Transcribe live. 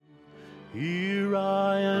Here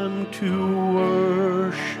I am to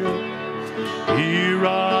worship. Here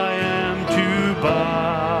I am to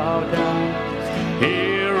bow down.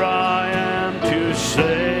 Here I am to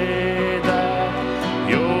say that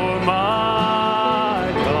you're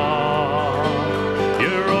my God.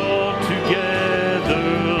 You're altogether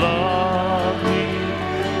lovely,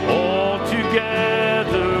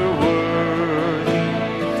 altogether worthy,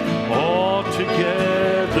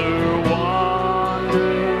 altogether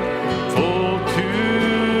wonderful to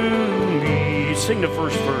me. Sing the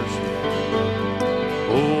first verse.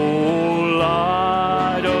 Oh,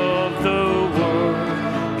 light of the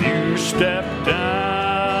world, you step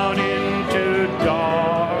down into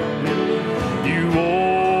darkness. You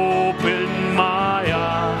open my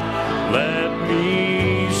eyes, let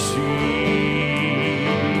me see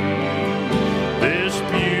this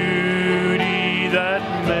beauty that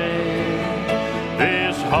made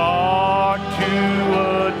this heart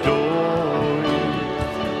to adore you.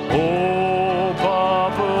 Oh,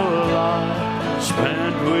 bubble I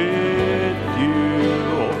spent with you.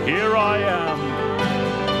 Oh, here I am.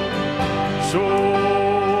 So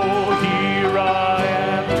here I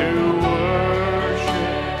am to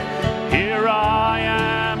worship. Here I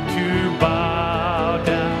am to bow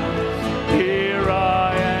down. Here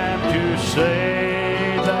I am to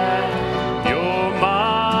say that you're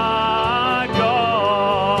my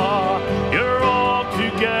God. You're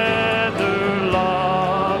altogether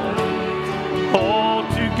lovely,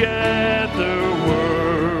 altogether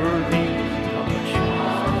worthy,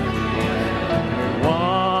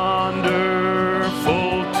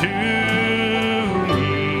 wonderful to me.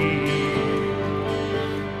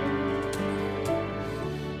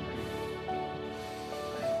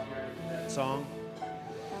 That song.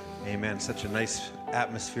 Amen. Such a nice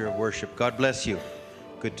atmosphere of worship. God bless you.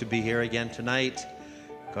 Good to be here again tonight.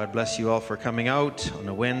 God bless you all for coming out on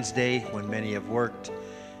a Wednesday when many have worked.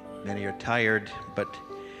 Many are tired, but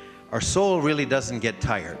our soul really doesn't get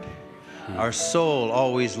tired. Our soul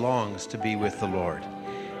always longs to be with the Lord.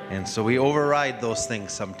 And so we override those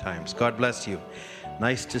things sometimes. God bless you.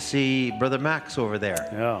 Nice to see Brother Max over there.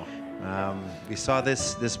 Yeah. We saw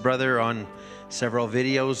this brother on several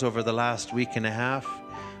videos over the last week and a half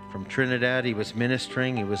from Trinidad. He was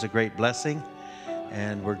ministering. He was a great blessing.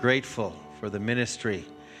 And we're grateful for the ministry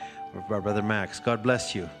of our Brother Max. God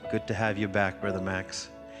bless you. Good to have you back, Brother Max.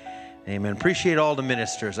 Amen. Appreciate all the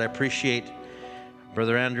ministers. I appreciate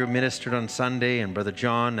Brother Andrew ministered on Sunday and Brother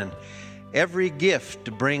John. And every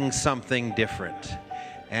gift brings something different.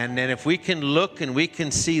 And then if we can look and we can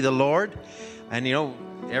see the Lord, and you know,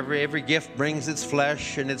 every gift brings its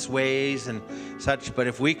flesh and its ways and such. But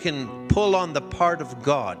if we can pull on the part of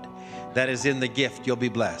God that is in the gift, you'll be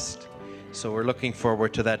blessed. So we're looking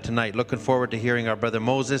forward to that tonight. Looking forward to hearing our brother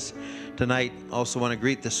Moses tonight. Also want to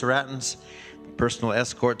greet the Saratans, personal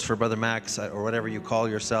escorts for Brother Max, or whatever you call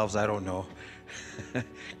yourselves. I don't know.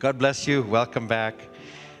 God bless you. Welcome back.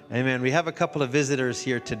 Amen. We have a couple of visitors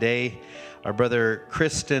here today. Our brother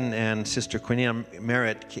Kristen and Sister Quinina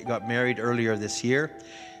Merritt got married earlier this year.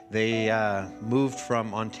 They moved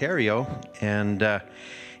from Ontario. And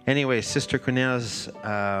anyway, Sister Quinina's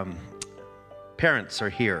parents are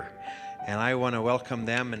here. And I want to welcome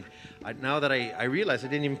them. And now that I realize I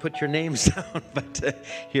didn't even put your names down, but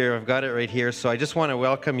here, I've got it right here. So I just want to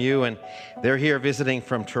welcome you. And they're here visiting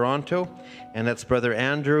from Toronto. And that's Brother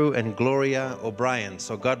Andrew and Gloria O'Brien.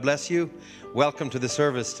 So God bless you. Welcome to the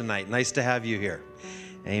service tonight. Nice to have you here.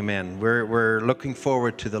 Amen. We're looking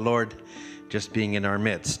forward to the Lord just being in our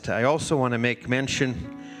midst. I also want to make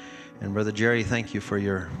mention, and Brother Jerry, thank you for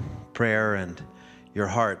your prayer and your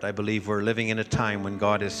heart. I believe we're living in a time when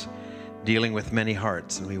God is dealing with many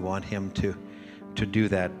hearts, and we want him to do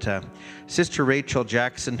that. Sister Rachel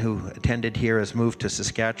Jackson, who attended here, has moved to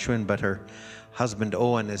Saskatchewan, but her husband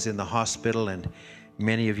Owen is in the hospital, and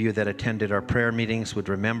many of you that attended our prayer meetings would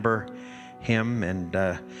remember him,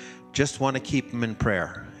 and just want to keep him in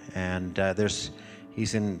prayer. And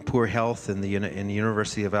he's in poor health in the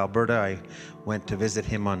University of Alberta. I went to visit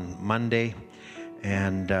him on Monday,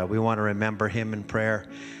 and we want to remember him in prayer.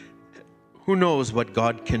 Who knows what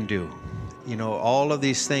God can do? You know, all of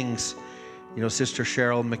these things. You know, Sister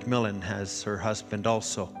Cheryl McMillan her husband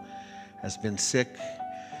also has been sick.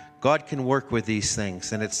 God can work with these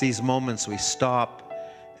things, and it's these moments we stop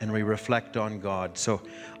and we reflect on God. So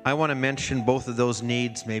I want to mention both of those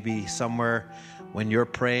needs, maybe somewhere when you're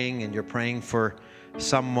praying and you're praying for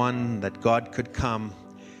someone that God could come.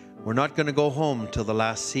 We're not going to go home till the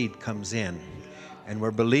last seed comes in. And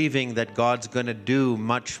we're believing that God's going to do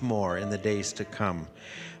much more in the days to come.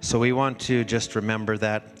 So we want to just remember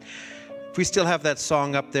that. If we still have that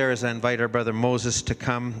song up there as I invite our brother Moses to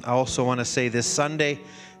come, I also want to say this Sunday,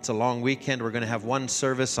 it's a long weekend. We're going to have one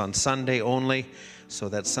service on Sunday only. So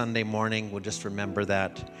that Sunday morning, we'll just remember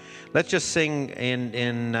that. Let's just sing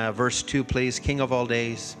in verse 2, please. King of all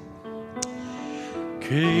days.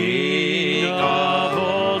 King of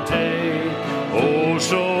all days, oh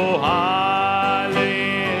so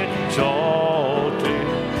highly exalted,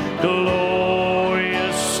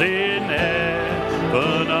 glorious in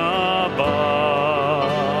heaven above.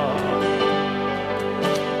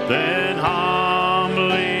 Then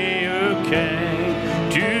humbly you came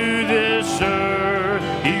to this earth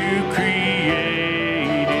you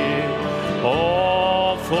created,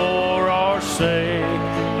 all for our sake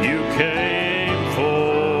you came.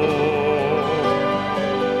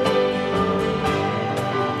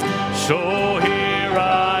 So here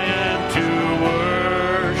I am to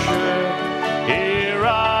worship, here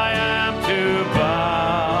I am to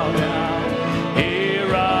bow down,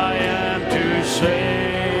 here I am to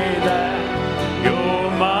say that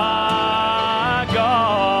you're my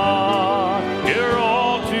God. You're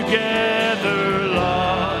altogether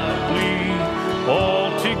lovely,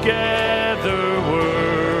 altogether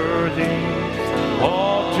worthy,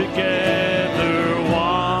 altogether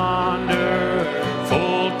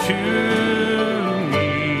wonderful to me.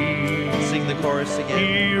 Sing the chorus again.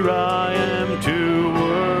 Here I am to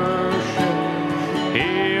worship,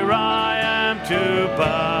 here I am to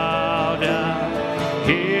bow down,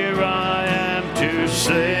 here I am to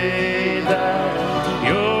say that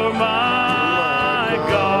you're my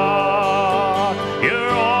God. You're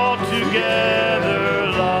altogether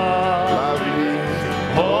lovely,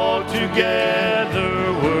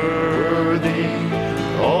 altogether worthy,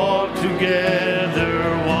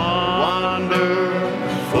 altogether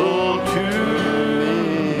wonderful to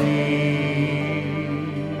me.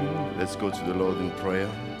 Let's go to the Lord in prayer.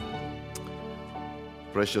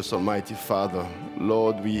 Precious Almighty Father,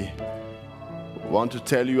 Lord, we want to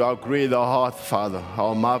tell you how great thou art, Father,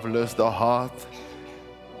 how marvelous thou art.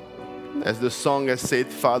 As the song has said,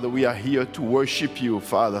 Father, we are here to worship you,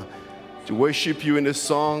 Father, to worship you in the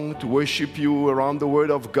song, to worship you around the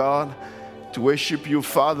Word of God, to worship you,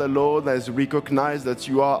 Father, Lord, as we recognize that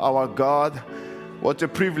you are our God. What a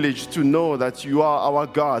privilege to know that you are our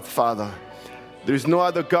God, Father. There is no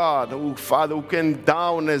other God, who, Father, who came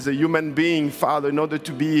down as a human being, Father, in order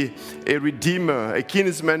to be a redeemer, a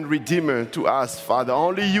kinsman redeemer to us, Father.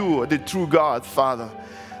 Only you are the true God, Father.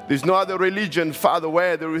 There's no other religion, Father,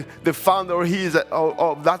 where the founder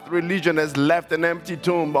of that religion has left an empty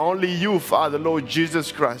tomb. Only you, Father, Lord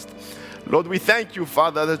Jesus Christ. Lord, we thank you,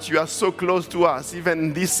 Father, that you are so close to us,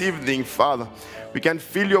 even this evening, Father. We can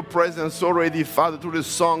feel your presence already, Father, through the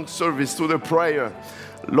song service, through the prayer.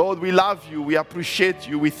 Lord, we love you, we appreciate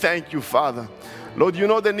you, we thank you, Father. Lord, you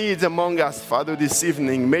know the needs among us, Father, this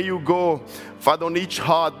evening. May you go, Father, on each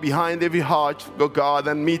heart, behind every heart, go God,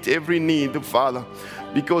 and meet every need, Father,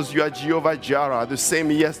 because you are Jehovah Jireh, the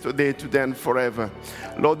same yesterday, today, and forever.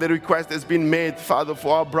 Lord, the request has been made, Father,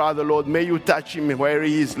 for our brother, Lord. May you touch him where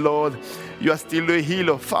he is, Lord. You are still a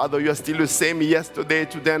healer, Father. You are still the same yesterday,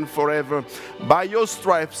 today, and forever. By your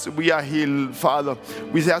stripes, we are healed, Father.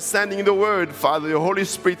 We are sending the word, Father, your Holy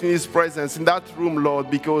Spirit in his presence in that room,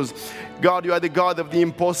 Lord, because, God, you are the God of the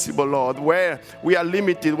impossible, Lord. Where we are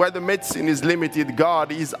limited, where the medicine is limited,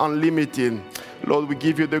 God is unlimited. Lord, we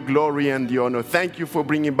give you the glory and the honor. Thank you for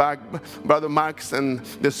bringing back Brother Max and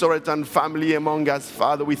the Soretan family among us,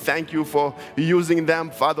 Father. We thank you for using them,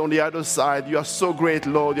 Father, on the other side. You are so great,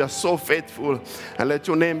 Lord. You are so faithful. And let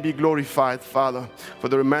your name be glorified, Father. For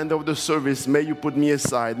the remainder of the service, may you put me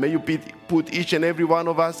aside. May you put each and every one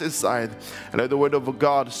of us aside. And let the word of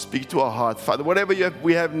God speak to our heart, Father. Whatever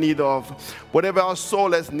we have need of, whatever our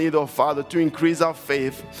soul has need of, Father, to increase our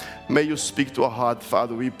faith, may you speak to our heart,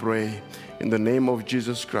 Father, we pray. In the name of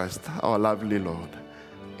Jesus Christ, our lovely Lord.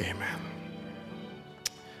 Amen.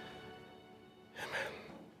 Amen.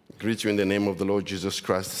 Greet you in the name of the Lord Jesus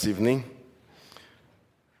Christ this evening.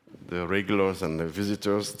 The regulars and the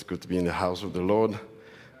visitors, it's good to be in the house of the Lord.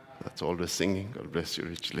 That's all the singing. God bless you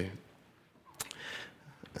richly.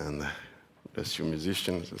 And bless you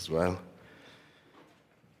musicians as well.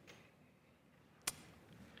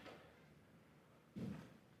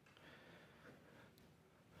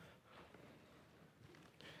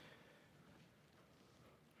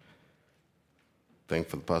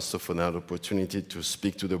 Thankful, Pastor, for another opportunity to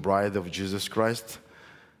speak to the bride of Jesus Christ.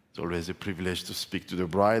 It's always a privilege to speak to the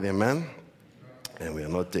bride, amen? And we are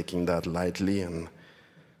not taking that lightly, and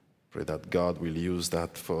pray that God will use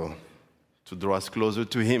that to draw us closer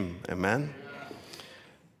to Him, amen?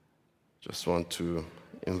 Just want to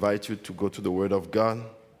invite you to go to the Word of God.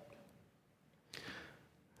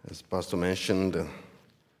 As Pastor mentioned,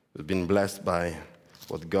 we've been blessed by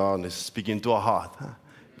what God is speaking to our heart. I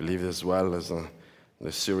believe as well as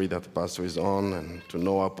the series that the Pastor is on, and to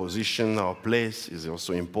know our position, our place is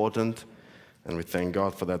also important. And we thank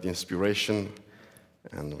God for that inspiration.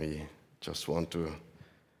 And we just want to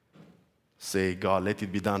say, God, let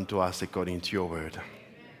it be done to us according to your word.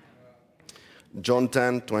 John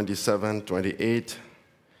 10, 27, 28.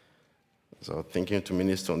 So thinking to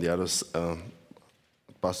minister on the others,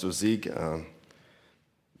 Pastor Zig,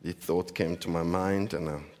 the thought came to my mind, and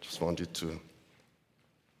I just wanted to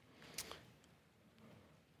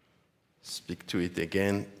speak to it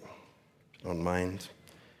again, if you don't mind.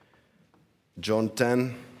 John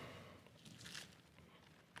 10,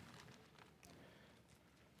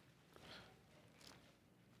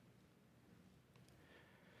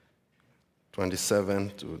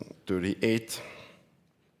 (27 to 38).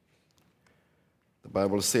 The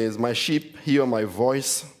Bible says, "My sheep hear my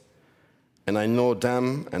voice, and I know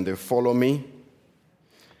them, and they follow me.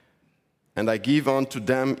 And I give unto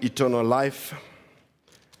them eternal life,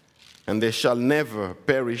 and they shall never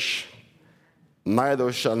perish,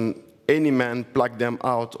 neither shall any man pluck them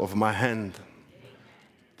out of my hand."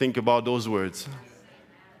 Think about those words.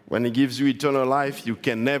 When he gives you eternal life, you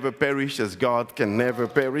can never perish as God can never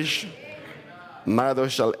perish. Neither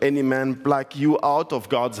shall any man pluck you out of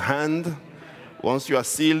God's hand. Once you are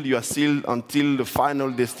sealed until the final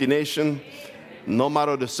destination. No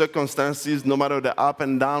matter the circumstances, no matter the up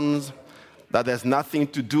and downs, that has nothing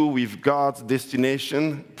to do with God's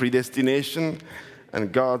destination, predestination,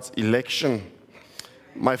 and God's election.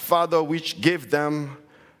 "My Father which gave them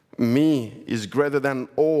me is greater than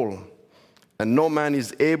all, and no man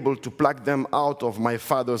is able to pluck them out of my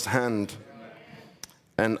Father's hand.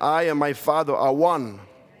 And I and my Father are one."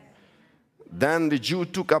 Then the Jew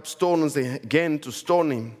took up stones again to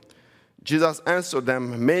stone him. Jesus answered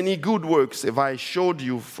them, "Many good works have I showed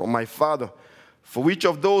you from my Father. For which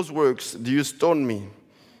of those works do you stone me?"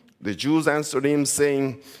 The Jews answered him,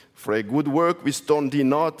 saying, "For a good work we stone thee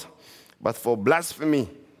not, but for blasphemy,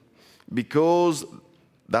 because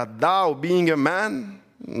that thou being a man,"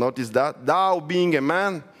 notice that, "thou being a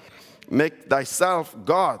man, make thyself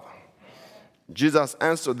God." Jesus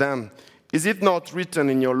answered them, "Is it not written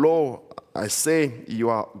in your law, I say, you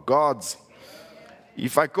are gods?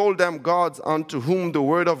 If I call them gods unto whom the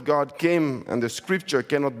word of God came, and the scripture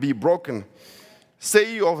cannot be broken,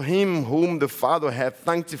 say you of him whom the Father hath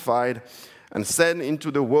sanctified and sent into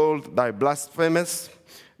the world, thy blasphemous,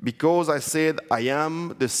 because I said, I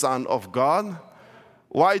am the Son of God?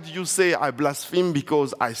 Why do you say I blaspheme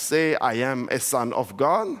because I say I am a son of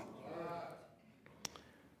God?"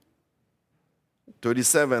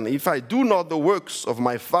 37, "If I do not the works of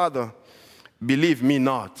my Father, believe me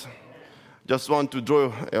not." Just want to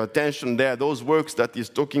draw your attention there. Those works that he's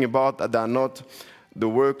talking about that are not the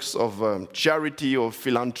works of charity or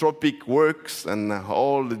philanthropic works and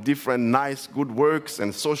all the different nice good works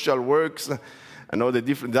and social works and all the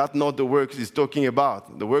different, that's not the works he's talking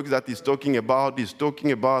about. The works that he's talking about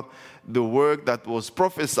the work that was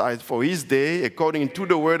prophesied for his day according to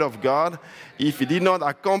the word of God. If he did not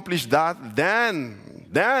accomplish that,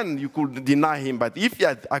 then you could deny him. But if he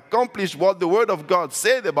had accomplished what the word of God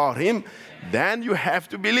said about him, then you have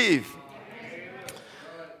to believe.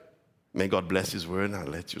 May God bless his word. I'll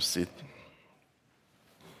let you sit.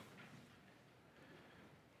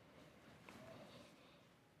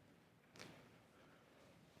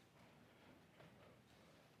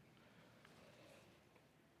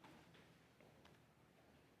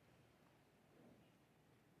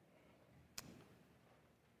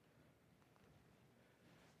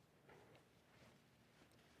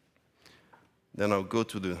 Then I'll go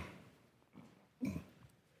to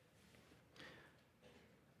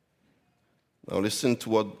Now listen to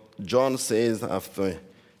what John says after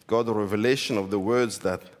got the revelation of the words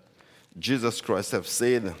that Jesus Christ have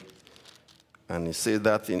said. And he said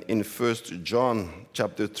that in 1 John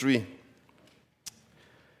chapter 3. It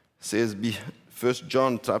says, 1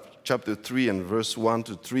 John chapter 3 and verse 1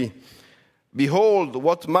 to 3. "Behold,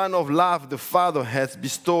 what manner of love the Father hath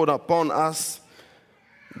bestowed upon us,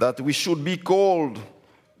 that we should be called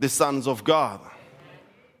the sons of God."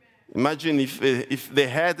 Imagine if they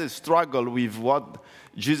had a struggle with what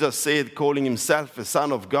Jesus said, calling himself a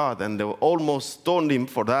son of God, and they almost stoned him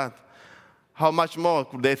for that. How much more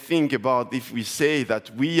could they think about if we say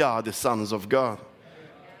that we are the sons of God?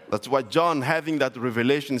 That's why John, having that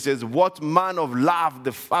revelation, says, "What manner of love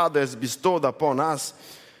the Father has bestowed upon us,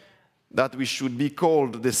 that we should be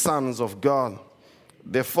called the sons of God.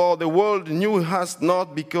 Therefore the world knew us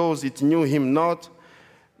not, because it knew him not.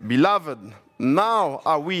 Beloved, now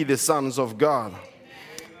are we the sons of God.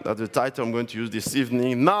 That's the title I'm going to use this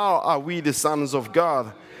evening. Now are we the sons of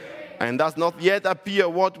God, and does not yet appear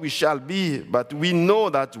what we shall be, but we know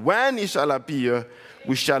that when he shall appear,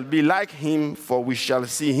 we shall be like him, for we shall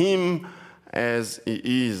see him as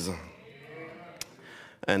he is.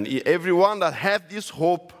 And everyone that hath this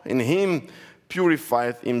hope in him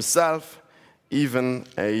purifieth himself, even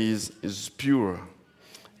as is pure.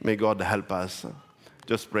 May God help us.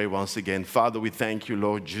 Just pray once again. Father, we thank you,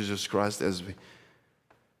 Lord Jesus Christ, as we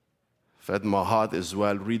fed my heart as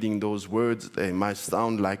well, reading those words. They might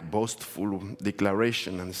sound like boastful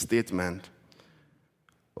declaration and statement.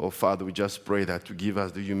 Oh, Father, we just pray that you give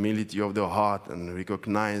us the humility of the heart and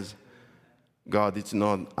recognize, God, it's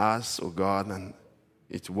not us, oh God, and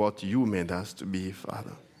it's what you made us to be,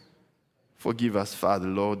 Father. Forgive us, Father,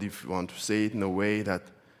 Lord, if you want to say it in a way that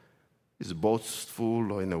is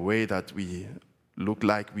boastful or in a way that we look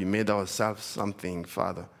like we made ourselves something,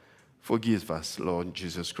 Father. Forgive us, Lord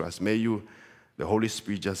Jesus Christ. May you, the Holy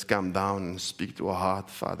Spirit, just come down and speak to our heart,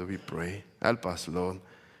 Father, we pray. Help us, Lord.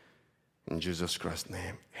 In Jesus Christ's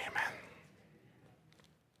name, amen.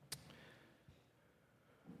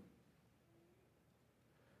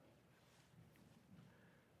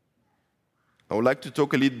 I would like to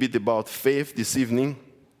talk a little bit about faith this evening,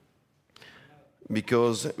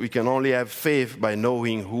 because we can only have faith by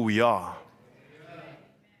knowing who we are.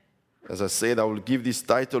 As I said, I will give this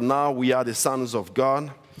title, Now We Are the Sons of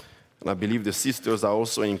God. And I believe the sisters are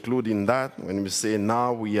also included in that when we say,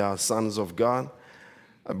 Now We Are Sons of God.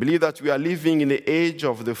 I believe that we are living in the age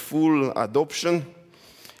of the full adoption.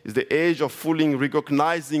 It's the age of fully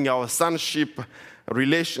recognizing our sonship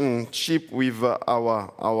relationship with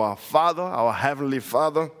our Father, our Heavenly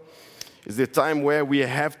Father. It's the time where we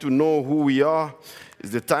have to know who we are.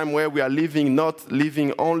 It's the time where we are living, not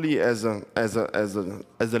living only as a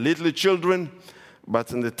little children,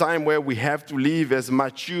 but in the time where we have to live as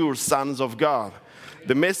mature sons of God.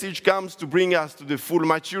 The message comes to bring us to the full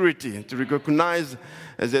maturity, to recognize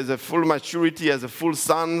as a full maturity, as a full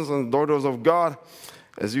sons and daughters of God.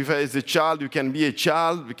 As a child, you can be a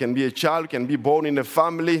child. You can be a child, you can be born in a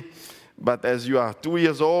family. But as you are 2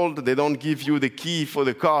 years old, they don't give you the key for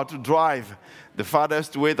the car to drive. The father has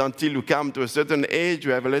to wait until you come to a certain age,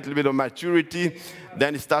 you have a little bit of maturity,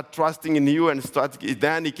 then he starts trusting in you, and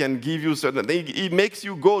then he can give you certain things. He makes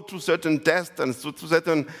you go through certain tests and to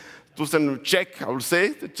certain check, I would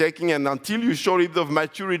say, checking, and until you show a little of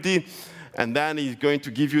maturity, and then he's going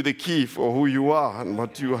to give you the key for who you are and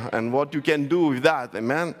what you can do with that,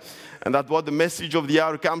 amen? And that's what the message of the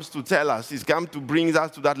hour comes to tell us. He's come to bring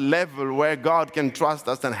us to that level where God can trust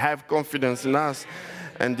us and have confidence in us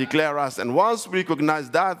and declare us. And once we recognize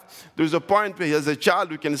that, there's a point where as a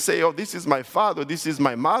child you can say, oh, this is my father, this is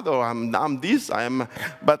my mother, I'm this, I am.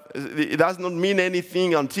 But it does not mean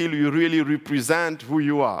anything until you really represent who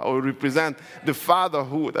you are, or represent the father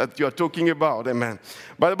that you are talking about, amen.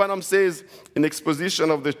 But Branham says, in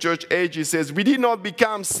exposition of the church age, he says, we did not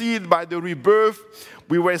become seed by the rebirth,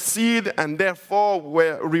 we were seed and therefore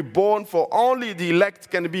were reborn, for only the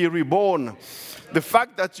elect can be reborn. The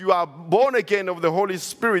fact that you are born again of the Holy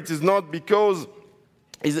Spirit is not because,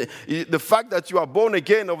 the fact that you are born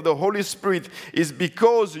again of the Holy Spirit is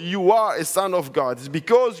because you are a son of God. It's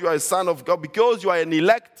because you are a son of God, because you are an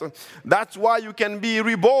elect. That's why you can be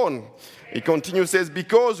reborn. He continues, says,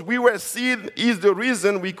 because we were seed is the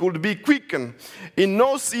reason we could be quickened. In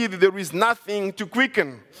no seed there is nothing to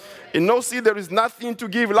quicken. In no seed there is nothing to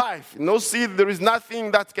give life. In no seed there is nothing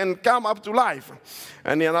that can come up to life.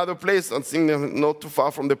 And in another place, I think not too far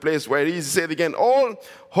from the place where he said again,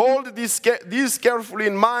 hold this carefully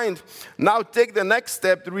in mind. Now take the next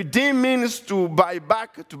step. To redeem means to buy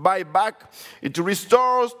back. It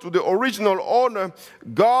restores to the original owner.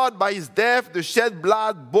 God, by his death, the shed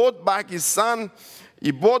blood, bought back his son. He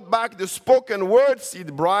brought back the spoken word,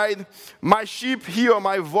 seed bride. My sheep hear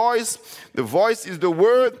my voice. The voice is the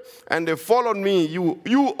word, and they follow me.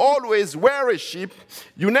 You always were a sheep.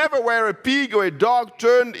 You never were a pig or a dog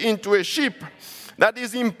turned into a sheep. That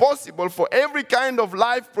is impossible, for every kind of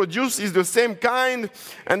life produces the same kind,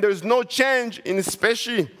 and there is no change in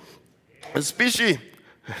species.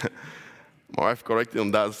 My wife corrected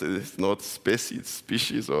on that, said it's not species, it's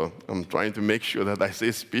species, or I'm trying to make sure that I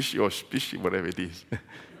say species or species, whatever it is.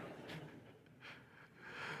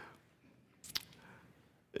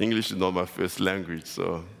 English is not my first language,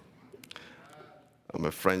 so I'm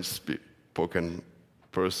a French-spoken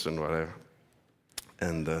person, whatever.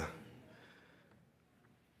 And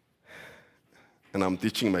I'm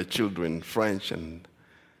teaching my children French and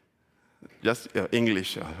just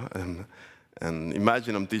English. And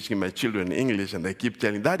imagine I'm teaching my children English, and they keep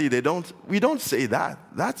telling, Daddy, we don't say that.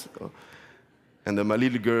 And then my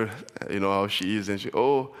little girl, you know how she is, and she,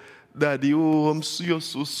 oh, Daddy, oh, you're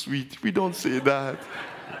so sweet. We don't say that.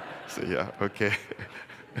 So yeah, okay.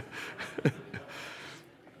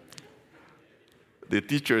 The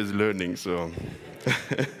teacher is learning, so.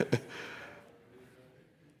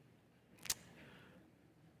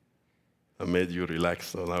 I made you relax,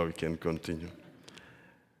 so now we can continue.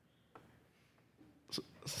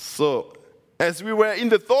 So, as we were in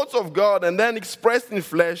the thoughts of God and then expressed in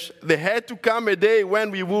flesh, there had to come a day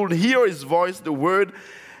when we would hear his voice, the word,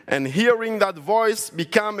 and hearing that voice,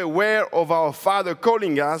 become aware of our Father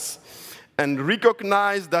calling us and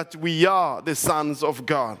recognize that we are the sons of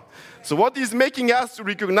God. So what is making us to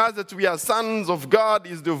recognize that we are sons of God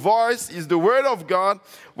is the voice, is the word of God.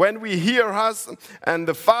 When we hear us and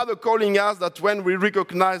the Father calling us, that when we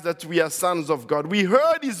recognize that we are sons of God. We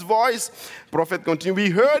heard his voice, prophet continued, we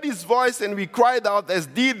heard his voice and we cried out as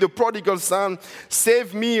did the prodigal son,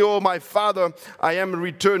 save me, O my Father, I am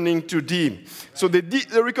returning to thee. So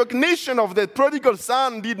the recognition of the prodigal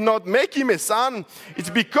son did not make him a son. It's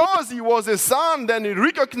because he was a son, then he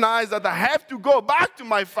recognized that I have to go back to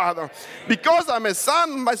my father. Because I'm a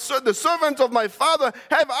son, the servants of my father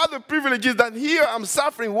have other privileges than here I'm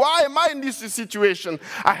suffering. Why am I in this situation?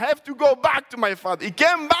 I have to go back to my father. He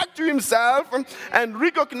came back to himself and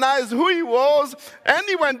recognized who he was, and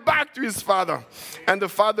he went back to his father. And the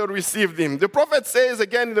father received him. The prophet says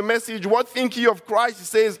again in the message, what think ye of Christ? He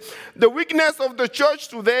says, the weakness of the church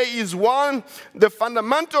today is one, the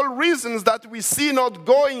fundamental reasons that we see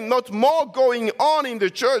not more going on in the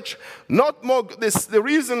church,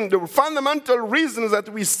 the fundamental reasons that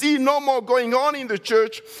we see no more going on in the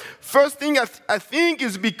church. First thing I think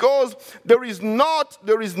is because there is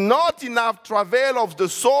not enough travail of the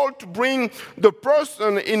soul to bring the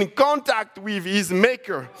person in contact with his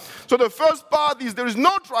maker. So the first part is there is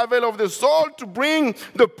no travail of the soul to bring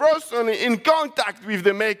the person in contact with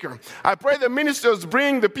the maker. I pray the ministers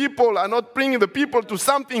are not bringing the people to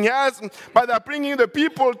something else, but are bringing the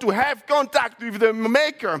people to have contact with the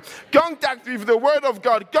maker, contact with the word of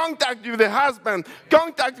God, contact with the husband,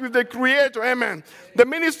 contact with the creator. Amen. The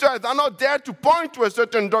ministers are not there to point to a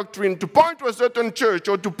certain doctrine, to point to a certain church,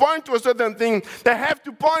 or to point to a certain thing. They have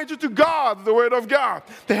to point to God, the word of God.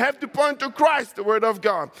 They have to point to Christ, the word of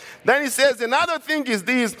God. Then he says, another thing is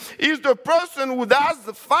this, is the person who does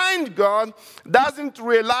find God doesn't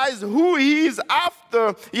realize who he is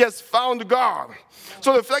after he has found God.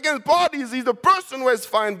 So the second part is the person who has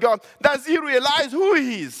found God, does he realize who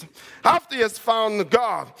he is after he has found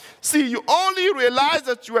God? See, you only realize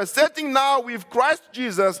that you are sitting now with Christ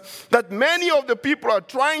Jesus, that many of the people are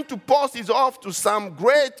trying to pass it off to some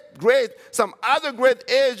some other great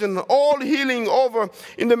age and all healing over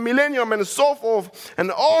in the millennium and so forth,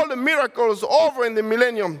 and all the miracles over in the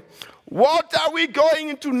millennium. What are we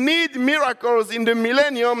going to need miracles in the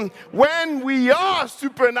millennium when we are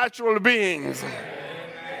supernatural beings?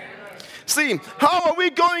 See, how are we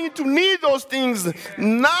going to need those things?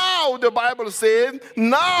 Now, the Bible says,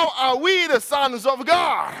 now are we the sons of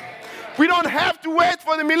God. We don't have to wait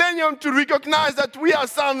for the millennium to recognize that we are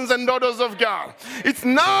sons and daughters of God. It's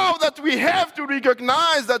now that we have to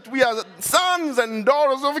recognize that we are sons and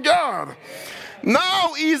daughters of God.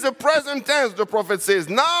 Now is the present tense, the prophet says.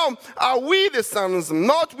 Now are we the sons,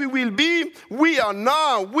 not we will be. We are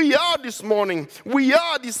now. We are this morning. We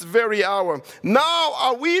are this very hour. Now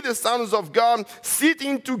are we the sons of God,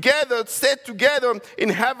 sitting together, set together in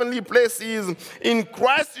heavenly places in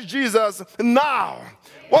Christ Jesus now.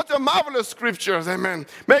 What a marvelous scriptures, amen.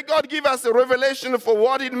 May God give us a revelation for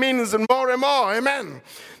what it means and more, amen.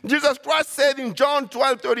 Jesus Christ said in John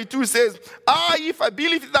 12:32, says, if I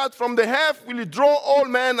believe that from the half will draw all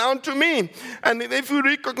men unto me. And if we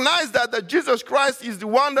recognize that Jesus Christ is the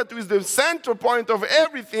one that is the center point of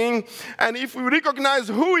everything, and if we recognize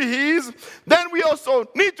who he is, then we also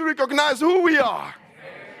need to recognize who we are.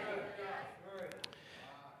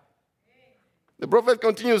 The prophet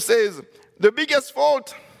continues, says, the biggest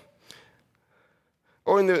fault,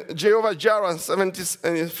 or in the Jehovah Jireh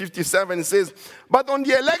 57, it says, but on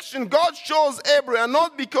the election, God chose Abraham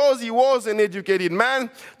not because he was an educated man,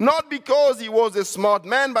 not because he was a smart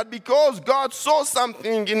man, but because God saw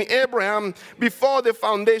something in Abraham before the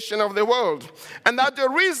foundation of the world. And that's the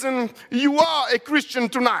reason you are a Christian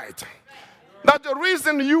tonight. That's the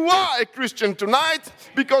reason you are a Christian tonight,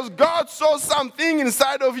 because God saw something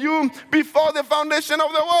inside of you before the foundation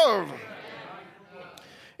of the world.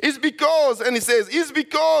 It's because, and he says, it's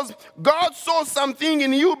because God saw something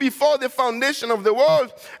in you before the foundation of the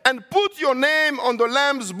world and put your name on the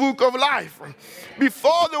Lamb's book of life.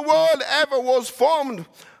 Before the world ever was formed,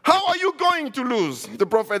 How are you going to lose? The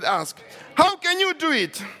prophet asked. How can you do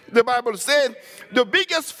it? The Bible said, the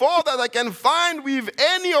biggest fault that I can find with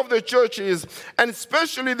any of the churches, and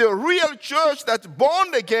especially the real church that's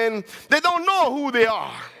born again, they don't know who they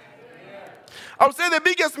are. I would say the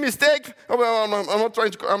biggest mistake, I'm not trying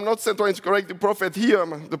to correct the prophet here.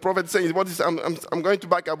 The prophet saying, I'm going to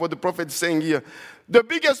back up what the prophet is saying here. The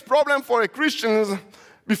biggest problem for a Christian is,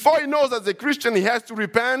 before he knows as a Christian, he has to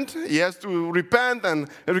repent. He has to repent and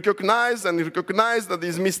recognize that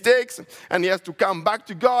his mistakes, and he has to come back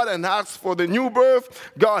to God and ask for the new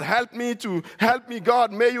birth. God, help me.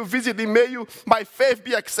 God, may you visit me. May you, by faith,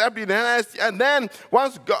 be accepted. And then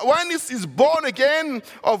when he is born again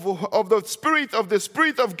of the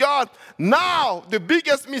Spirit of God, now the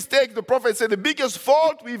biggest mistake, the prophet said, the biggest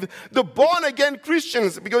fault with the born again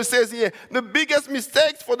Christians, because it says here, the biggest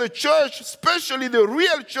mistake for the church, especially the real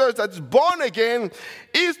church that's born again,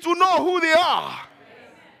 is to know who they are.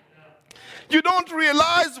 You don't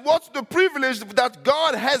realize what's the privilege that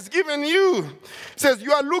God has given you. It says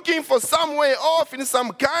you are looking for some way off in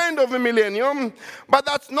some kind of a millennium, but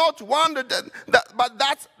that's not one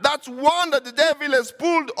that's one that the devil has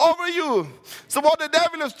pulled over you. So what the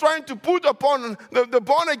devil is trying to put upon the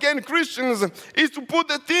born again Christians is to put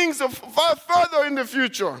the things further in the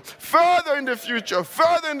future, further in the future,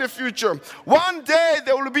 further in the future. One day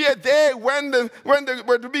there will be a day when there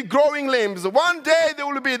will be growing limbs. One day there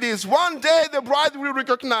will be this. One day the bride will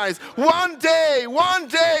recognize. One day.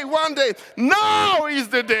 Now is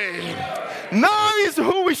the day. Now is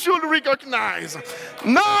who we should recognize.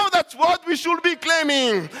 Now that's what we should be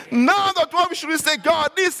claiming. Now that's what we should say,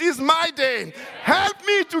 God, this is my day. Help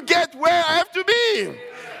me to get where I have to be.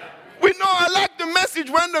 We know I like the message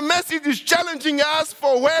when the message is challenging us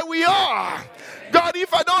for where we are. God,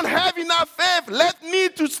 if I don't have enough faith, let me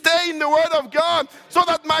to stay in the Word of God so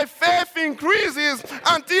that my faith increases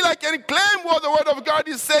until I can claim what the Word of God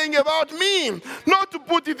is saying about me. Not to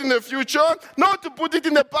put it in the future, not to put it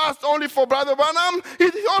in the past only for Brother Branham.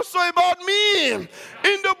 It is also about me. In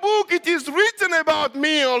the book, it is written about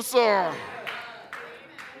me also.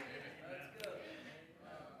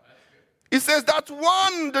 It says that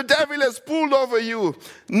one the devil has pulled over you.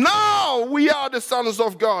 Now we are the sons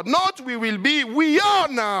of God. Not we will be, we are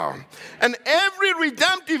now. And every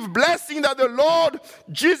redemptive blessing that the Lord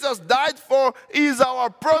Jesus died for is our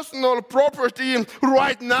personal property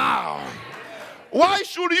right now. Why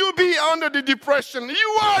should you be under the depression?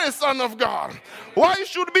 You are a son of God. Why you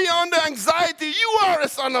should be under anxiety? You are a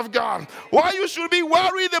son of God. Why you should be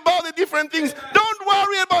worried about the different things? Don't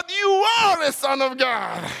worry about it. You are a son of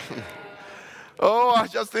God. Oh, I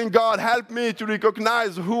just think, God, help me to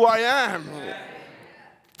recognize who I am.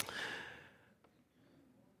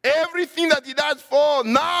 Everything that He died for,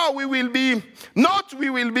 now we will be. Not we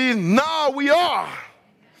will be, now we are.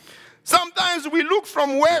 Sometimes we look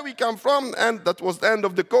from where we come from, and that was the end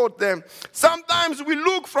of the quote there. Sometimes we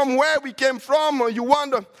look from where we came from, and you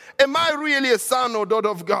wonder, am I really a son or daughter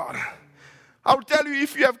of God? I will tell you,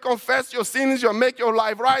 if you have confessed your sins, you make your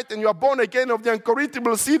life right, and you are born again of the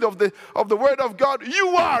incorruptible seed of the Word of God, you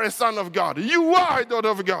are a son of God. You are a daughter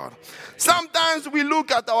of God. Sometimes we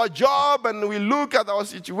look at our job, and we look at our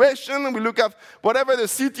situation, we look at whatever the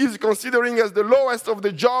city is considering as the lowest of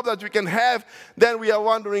the job that we can have, then we are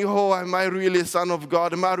wondering, oh, am I really a son of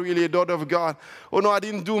God? Am I really a daughter of God? Oh, no, I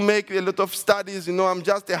didn't make a lot of studies. I'm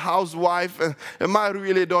just a housewife. Am I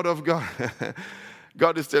really a daughter of God?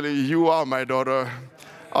 God is telling you, you are my daughter.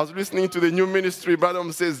 I was listening to the new ministry. Brother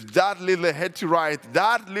says, that little head to right.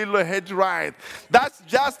 That's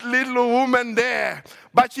just little woman there.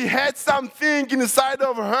 But she had something inside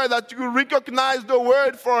of her that you recognize the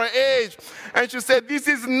word for her age. And she said, this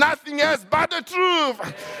is nothing else but the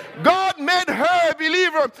truth. God made her a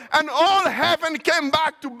believer, and all heaven came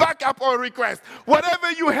back to back up our request.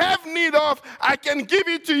 Whatever you have need of, I can give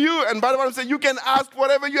it to you. And Brother said, you can ask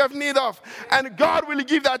whatever you have need of, and God will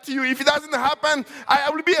give that to you. If it doesn't happen, I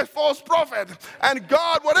will be a false prophet. And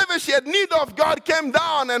God, whatever she had need of, God came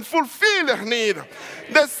down and fulfilled her need.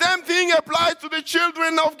 The same thing applies to the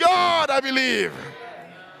children of God, I believe.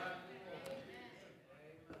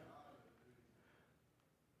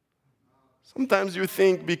 Sometimes you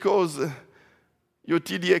think because your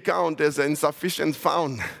TD account has insufficient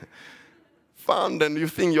fund, and you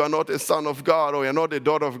think you are not a son of God or you are not a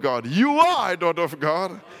daughter of God. You are a daughter of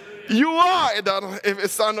God. You are a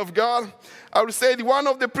son of God. I would say one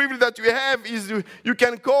of the privileges that you have is you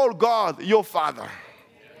can call God your Father.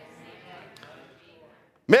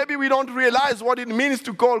 Maybe we don't realize what it means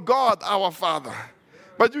to call God our Father.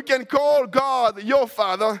 but you can call God your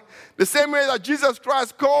Father. The same way that Jesus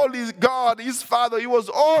Christ called God his Father, he was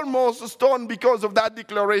almost stoned because of that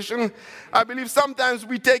declaration. I believe sometimes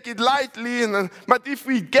we take it lightly, but if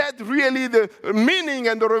we get really the meaning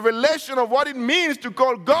and the revelation of what it means to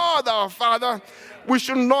call God our Father, we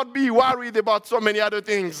should not be worried about so many other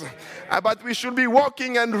things, but we should be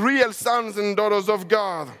walking as real sons and daughters of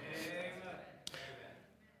God.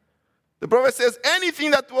 The prophet says,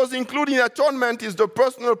 anything that was included in atonement is the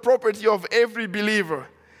personal property of every believer.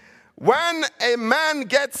 When a man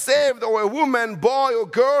gets saved, or a woman, boy or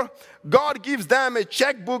girl, God gives them a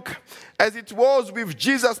checkbook, as it was with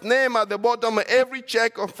Jesus' name at the bottom of every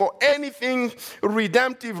check for anything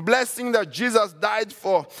redemptive blessing that Jesus died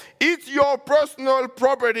for. It's your personal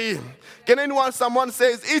property. Can someone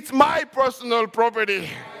says, it's my personal property.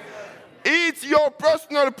 It's your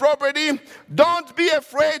personal property. Don't be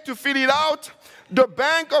afraid to fill it out. The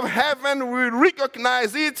bank of heaven will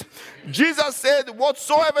recognize it. Jesus said,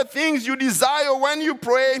 whatsoever things you desire when you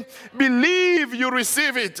pray, believe you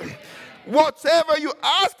receive it. Whatever you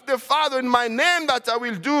ask the Father in my name that I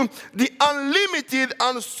will do, the unlimited,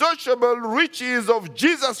 unsearchable riches of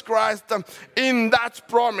Jesus Christ in that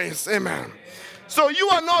promise. Amen. So you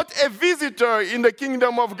are not a visitor in the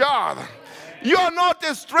kingdom of God. You are not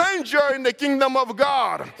a stranger in the kingdom of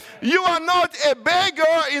God. You are not a beggar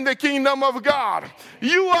in the kingdom of God.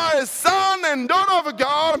 You are a son and daughter of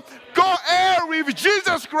God, co-heir with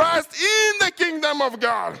Jesus Christ in the kingdom of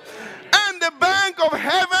God. And the bank of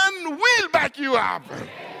heaven will back you up.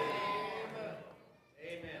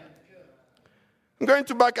 I'm going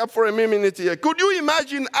to back up for a minute here. Could you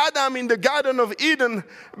imagine Adam in the Garden of Eden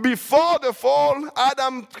before the fall?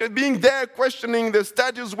 Adam being there questioning the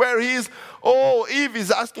status where he is. Oh, Eve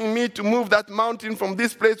is asking me to move that mountain from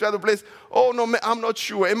this place to other place. Oh, no, I'm not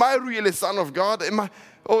sure. Am I really a son of God?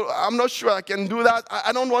 I'm not sure I can do that.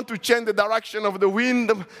 I don't want to change the direction of the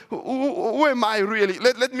wind. Who am I really?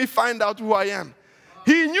 Let me find out who I am.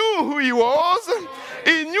 He knew who he was.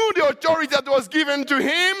 He knew the authority that was given to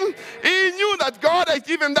him. He knew that God had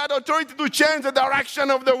given that authority to change the direction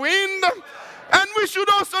of the wind. And we should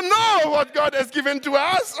also know what God has given to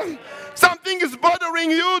us. Something is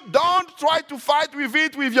bothering you, don't try to fight with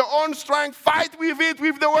it with your own strength. Fight with it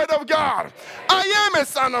with the word of God. I am a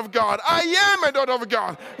son of God. I am a daughter of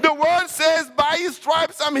God. The word says, by his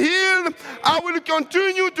stripes I'm healed. I will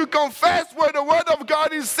continue to confess what the word of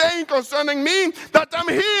God is saying concerning me, that I'm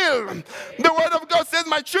healed. The word of God says,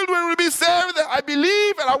 my children will be saved. I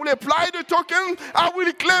believe, and I will apply the token. I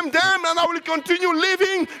will claim them, and I will continue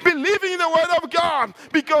living, believing in the word of God,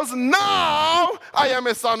 because now I am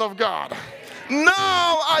a son of God.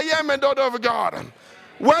 Now I am a daughter of God.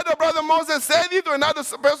 Whether Brother Moses said it or another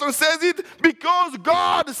person says it, because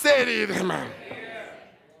God said it. Amen.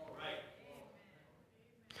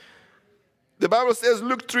 The Bible says,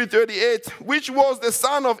 Luke 3:38, which was the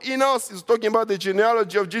son of Enos, is talking about the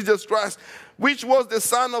genealogy of Jesus Christ, which was the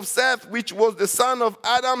son of Seth, which was the son of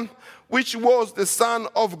Adam, which was the son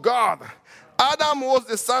of God. Adam was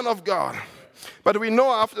the son of God. But we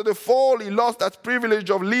know after the fall, he lost that privilege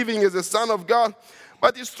of living as a son of God.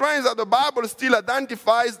 But it's strange that the Bible still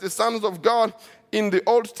identifies the sons of God in the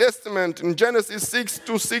Old Testament. In Genesis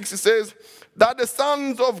 6:2-6, it says, that the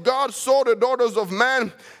sons of God saw the daughters of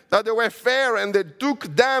man, that they were fair, and they took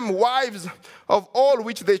them wives of all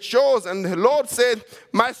which they chose. And the Lord said,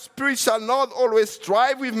 my spirit shall not always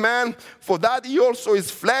strive with man, for that he also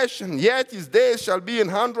is flesh, and yet his days shall be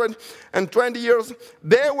 120 years.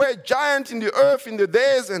 There were giants in the earth in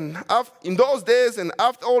those days, and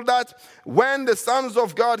after all that, when the sons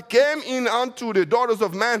of God came in unto the daughters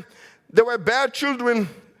of man, they were bare children.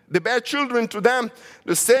 They bare children to them.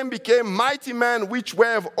 The same became mighty men, which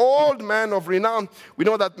were of old men of renown. We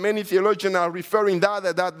know that many theologians are referring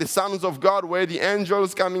that the sons of God were the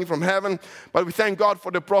angels coming from heaven. But we thank God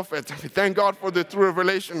for the prophet. We thank God for the true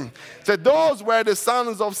revelation. So those were the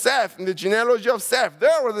sons of Seth, in the genealogy of Seth.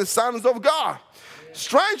 They were the sons of God.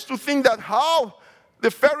 Strange to think that how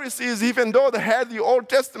the Pharisees, even though they had the Old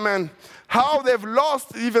Testament, how they've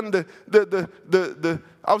lost even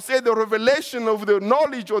I would say the revelation of the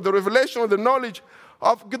knowledge, or the revelation of the knowledge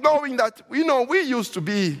of knowing that, we used to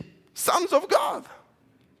be sons of God.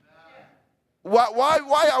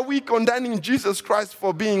 Why are we condemning Jesus Christ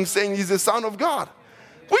for saying he's a son of God?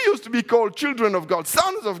 We used to be called children of God,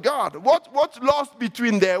 sons of God. What's lost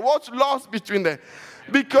between there? What's lost between there?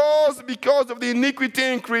 Because of the iniquity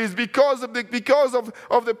increase, because of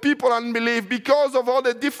the people unbelief, because of all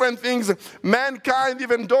the different things, mankind,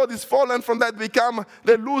 even though is fallen from that,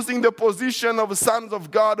 they're losing the position of sons of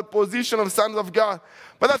God, the position of sons of God.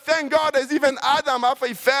 But I thank God, as even Adam, after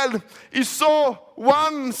he fell, he saw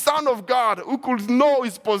one son of God who could know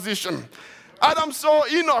his position. Adam saw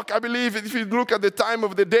Enoch, I believe, if you look at the time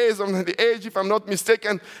of the days, of the age, if I'm not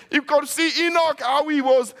mistaken, you could see Enoch, how he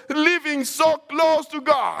was living so close to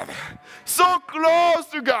God. So close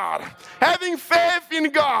to God. Having faith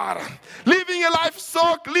in God. Living a life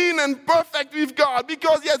so clean and perfect with God,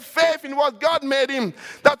 because he had faith in what God made him.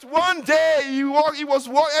 That one day,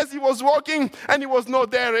 as he was walking, and he was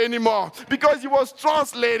not there anymore. Because he was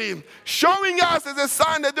translated. Showing us as a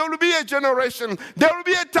sign that there will be a generation. There will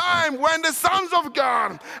be a time when the sons of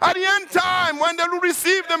God, at the end time, when they will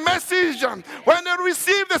receive the message, when they will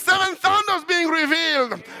receive the seven thunders being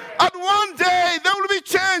revealed, at one day there will be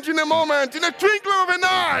change in a moment, in a twinkling of an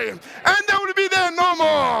eye, and they will be there no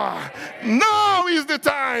more. Now is the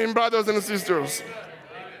time, brothers and sisters.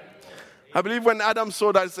 I believe when Adam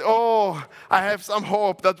saw that, he said, oh, I have some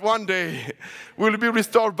hope that one day we'll be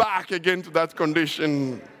restored back again to that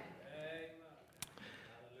condition.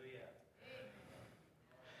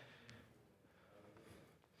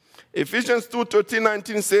 Ephesians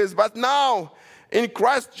 2:13-19 says, but now in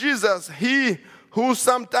Christ Jesus, he who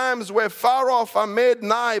sometimes were far off are made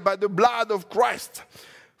nigh by the blood of Christ.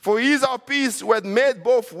 For he is our peace, who hath made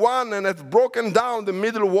both one, and hath broken down the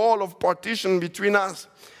middle wall of partition between us,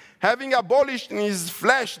 having abolished in his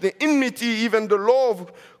flesh the enmity, even the law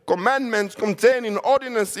of commandments contained in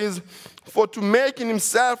ordinances, for to make in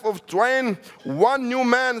himself of twain one new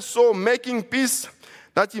man, so making peace,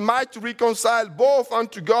 that he might reconcile both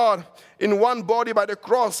unto God in one body by the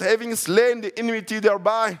cross, having slain the enmity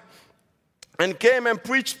thereby, and came and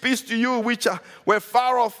preached peace to you which were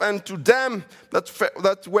far off, and to them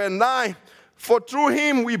that were nigh. For through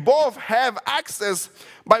him we both have access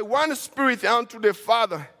by one Spirit unto the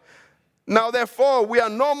Father. Now therefore we are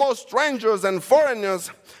no more strangers and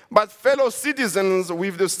foreigners, but fellow citizens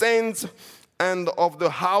with the saints and of the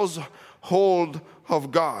household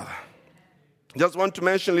of God. Just want to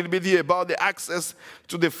mention a little bit here about the access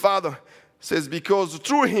to the Father. It says, because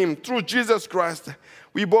through him, through Jesus Christ,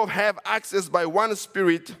 we both have access by one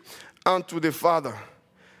Spirit unto the Father.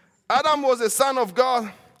 Adam was a son of God.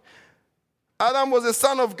 Adam was a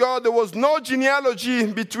son of God. There was no genealogy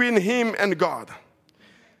between him and God.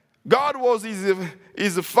 God was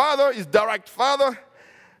his father, his direct father,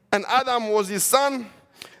 and Adam was his son.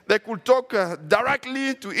 They could talk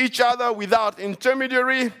directly to each other without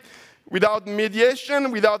intermediary, without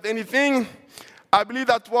mediation, without anything. I believe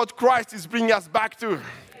that's what Christ is bringing us back to.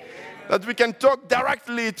 That we can talk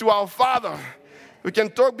directly to our Father. We can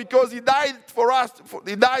talk because he died for us.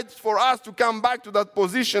 He died for us to come back to that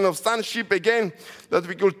position of sonship again. That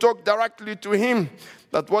we could talk directly to him.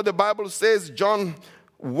 That's what the Bible says. John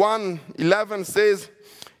 1:11 says,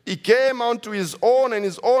 he came unto his own, and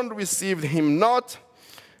his own received him not.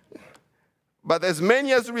 But as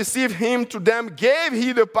many as received him, to them gave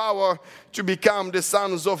he the power to become the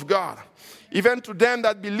sons of God. Even to them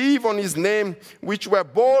that believe on his name, which were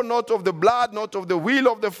born not of the blood, not of the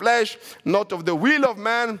will of the flesh, not of the will of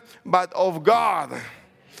man, but of God.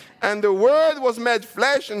 And the Word was made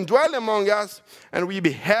flesh and dwelt among us, and we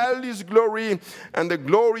beheld his glory, and the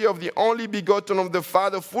glory of the only begotten of the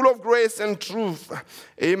Father, full of grace and truth.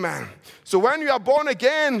 Amen. So when you are born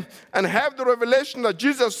again and have the revelation that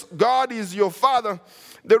Jesus, God, is your Father,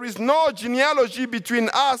 there is no genealogy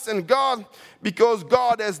between us and God, because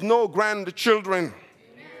God has no grandchildren.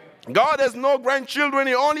 God has no grandchildren,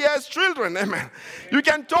 he only has children. Amen. You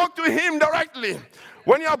can talk to him directly.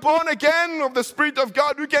 When you are born again of the Spirit of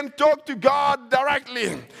God, you can talk to God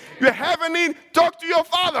directly. You have a need, talk to your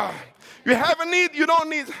Father. You have a need, you don't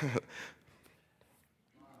need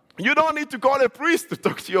to call a priest to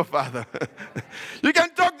talk to your Father. You can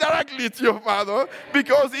talk directly to your Father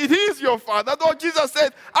because it is your Father. That's what Jesus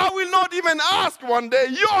said. I will not even ask one day.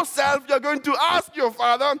 Yourself, you're going to ask your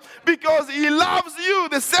Father because he loves you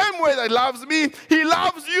the same way that he loves me. He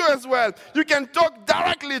loves you as well. You can talk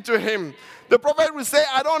directly to him. The prophet will say,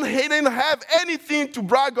 I didn't have anything to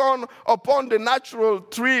brag on upon the natural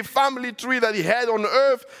tree, family tree that he had on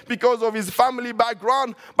earth because of his family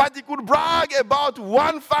background. But he could brag about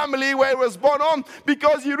one family where he was born on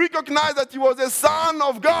because he recognized that he was a son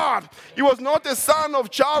of God. He was not a son of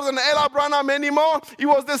Charles and Ella Branham anymore. He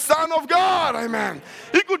was the son of God. Amen.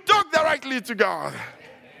 He could talk directly to God.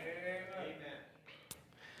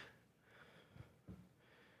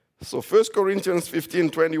 So 1 Corinthians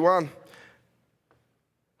 15:21.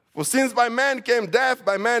 For since by man came death,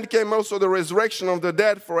 by man came also the resurrection of the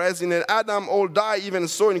dead. For as in Adam all die, even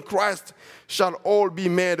so in Christ shall all be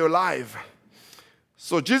made alive.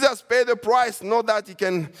 So Jesus paid the price, not that he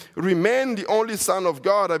can remain the only Son of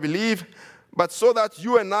God, I believe, but so that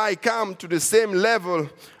you and I come to the same level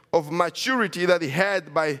of maturity that he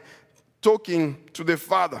had by talking to the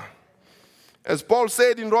Father. As Paul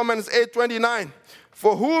said in Romans 8:29,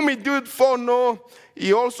 for whom he did foreknow,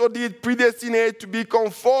 he also did predestinate to be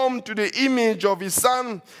conformed to the image of his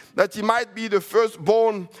Son, that he might be the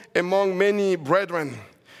firstborn among many brethren.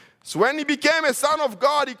 So when he became a son of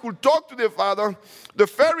God, he could talk to the Father. The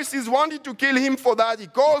Pharisees wanted to kill him for that. He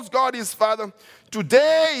calls God his Father.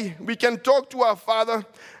 Today, we can talk to our Father,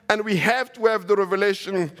 and we have to have the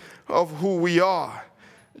revelation of who we are.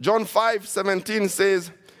 John 5:17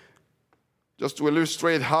 says, just to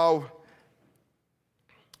illustrate how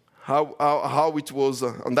it was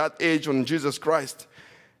on that age on Jesus Christ.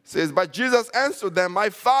 It says, but Jesus answered them,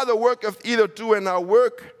 my Father worketh hitherto, and I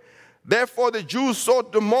work. Therefore the Jews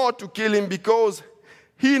sought the more to kill him, because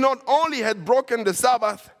he not only had broken the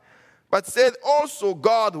Sabbath, but said also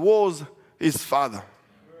God was his Father,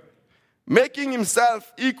 making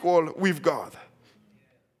himself equal with God.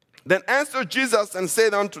 Then answered Jesus and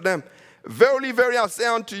said unto them, verily, verily, I say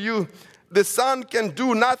unto you, the Son can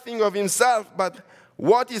do nothing of himself, but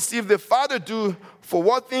what he seeth the Father do, for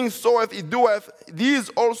what things soever he doeth, these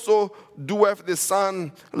also doeth the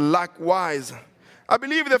Son likewise. I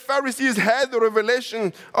believe the Pharisees had the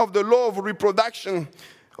revelation of the law of reproduction,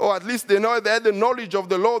 or at least they had the knowledge of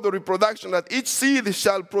the law of the reproduction, that each seed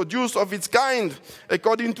shall produce of its kind,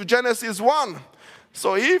 according to Genesis 1.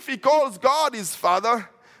 So if he calls God his Father,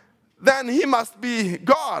 then he must be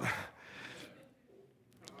God.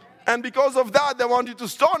 And because of that, they wanted to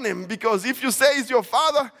stone him, because if you say he's your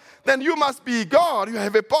Father, then you must be God. You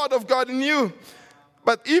have a part of God in you.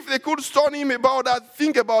 But if they could stone him about that,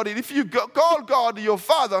 think about it. If you call God your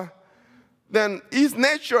Father, then his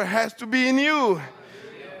nature has to be in you.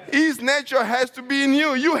 His nature has to be in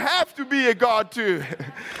you. You have to be a God too.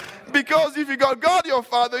 Because if you got God your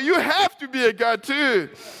Father, you have to be a God too.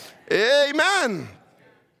 Amen.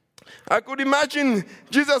 I could imagine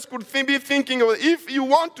Jesus could be thinking, if you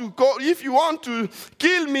want to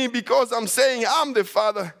kill me because I'm saying I'm the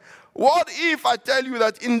Father, what if I tell you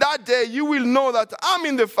that in that day you will know that I'm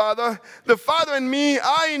in the Father in me,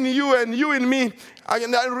 I in you, and you in me? And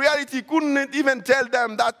in reality, he couldn't even tell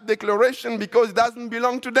them that declaration because it doesn't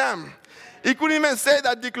belong to them. He couldn't even say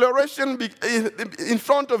that declaration in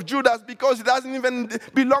front of Judas because it doesn't even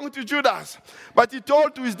belong to Judas. But he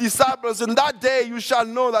told to his disciples, in that day you shall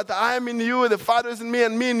know that I am in you, the Father is in me,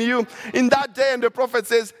 and me in you. In that day, and the prophet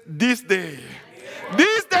says, this day.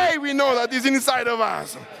 This day we know that is inside of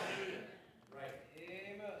us.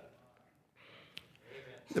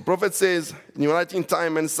 The prophet says, uniting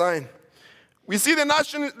time and sign. We see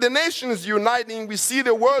the nations uniting. We see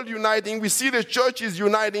the world uniting. We see the churches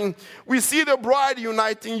uniting. We see the bride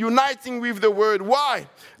uniting with the word. Why?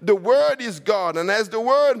 The word is God. And as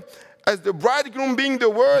the bridegroom being the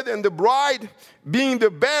word and the bride being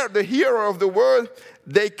the hearer of the word,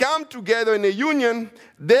 they come together in a union.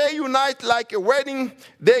 They unite like a wedding.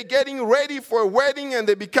 They're getting ready for a wedding and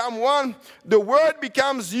they become one. The word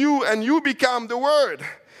becomes you and you become the word.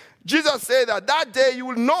 Jesus said that day you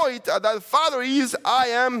will know it, that the Father is, I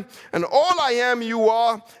am, and all I am you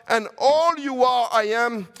are, and all you are I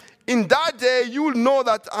am. In that day you will know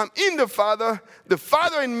that I'm in the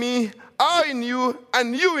Father in me, I in you,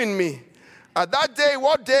 and you in me. At that day,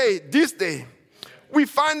 what day? This day. We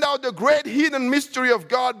find out the great hidden mystery of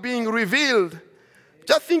God being revealed.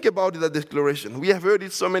 Just think about that declaration. We have heard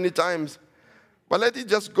it so many times. But let it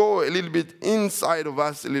just go a little bit inside of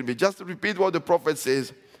us a little bit. Just to repeat what the prophet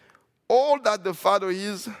says. All that the Father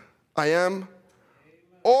is, I am.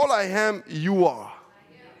 All I am, you are.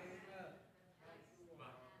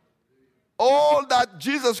 All that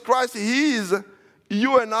Jesus Christ is,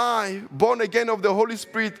 you and I, born again of the Holy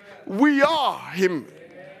Spirit, we are Him.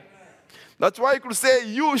 That's why you could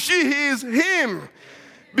say, she is Him.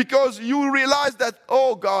 Because you realize that,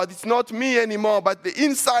 oh God, it's not me anymore, but the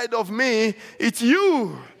inside of me, it's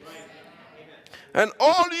you. And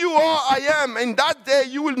all you are, I am. And that day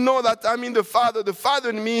you will know that I'm in the Father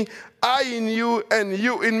in me, I in you, and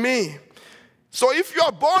you in me. So if you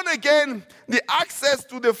are born again, the access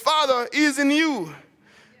to the Father is in you.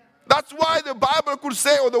 That's why the Bible could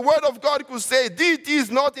say, or the Word of God could say, deity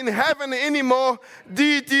is not in heaven anymore,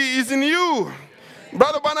 deity is in you.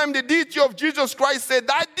 Brother Branham, the deity of Jesus Christ said,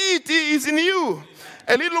 that deity is in you.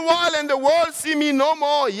 A little while and the world see me no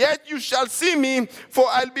more, yet you shall see me, for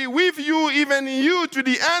I'll be with you, even you, to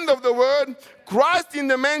the end of the world. Christ in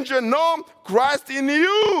the manger, no, Christ in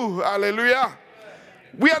you. Hallelujah.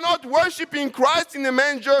 We are not worshiping Christ in the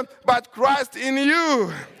manger, but Christ in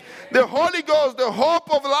you. The Holy Ghost, the hope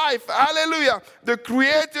of life, hallelujah. The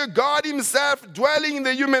Creator, God Himself, dwelling in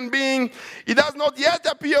the human being. It does not yet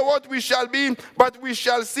appear what we shall be, but we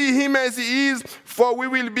shall see Him as He is, for we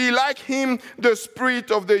will be like Him, the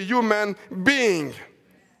Spirit of the human being.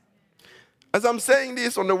 As I'm saying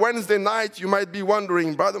this on the Wednesday night, you might be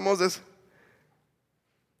wondering, Brother Moses,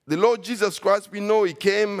 the Lord Jesus Christ, we know He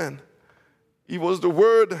came and He was the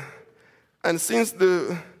Word. And since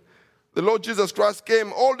the Lord Jesus Christ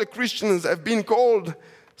came, all the Christians have been called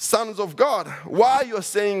sons of God. Why you're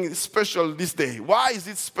saying special this day? Why is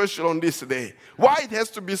it special on this day? Why it has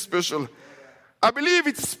to be special? I believe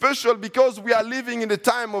it's special because we are living in the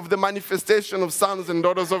time of the manifestation of sons and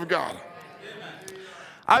daughters of God.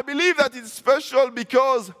 I believe that it's special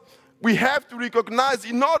because we have to recognize,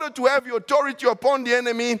 in order to have your authority upon the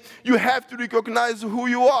enemy, you have to recognize who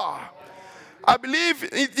you are. I believe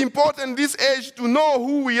it's important in this age to know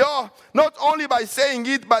who we are, not only by saying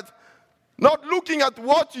it, but not looking at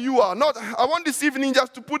what you are. I want this evening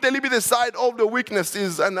just to put a little bit aside all the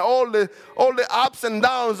weaknesses and all the ups and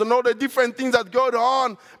downs and all the different things that go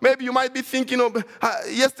on. Maybe you might be thinking of,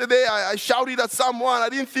 yesterday I shouted at someone, I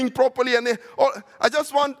didn't think properly. And I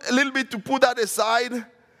just want a little bit to put that aside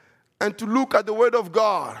and to look at the Word of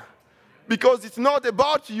God. Because it's not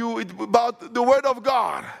about you, it's about the Word of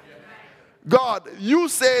God. God, you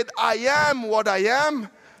said, I am what I am,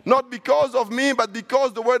 not because of me, but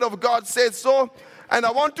because the Word of God says so. And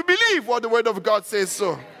I want to believe what the Word of God says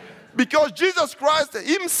so. Because Jesus Christ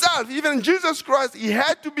Himself, even Jesus Christ, He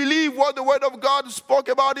had to believe what the Word of God spoke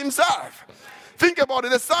about Himself. Think about it.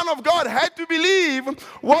 The Son of God had to believe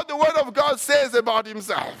what the Word of God says about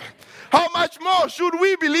Himself. How much more should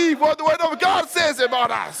we believe what the Word of God says about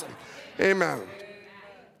us? Amen.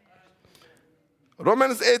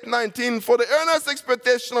 Romans 8:19, for the earnest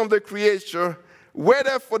expectation of the creature,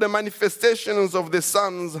 whether for the manifestations of the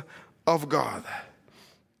sons of God.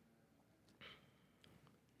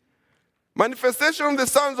 Manifestation of the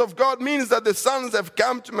sons of God means that the sons have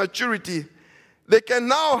come to maturity. They can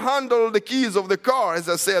now handle the keys of the car, as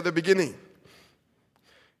I said at the beginning.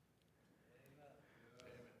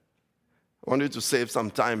 I want you to save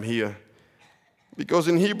some time here. Because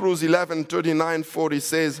in Hebrews 11:39-40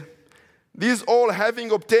 says, these all having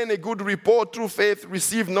obtained a good report through faith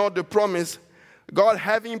received not the promise, God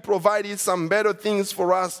having provided some better things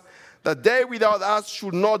for us, that they without us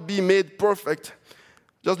should not be made perfect.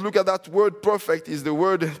 Just look at that word perfect is the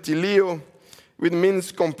word teleo, which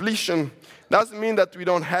means completion. Doesn't mean that we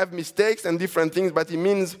don't have mistakes and different things, but it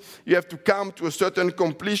means you have to come to a certain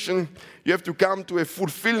completion. You have to come to a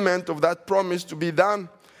fulfillment of that promise to be done.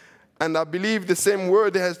 And I believe the same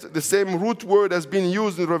root word has been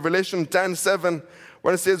used in Revelation 10:7,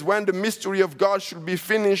 when it says, when the mystery of God should be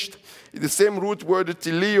finished, the same root word,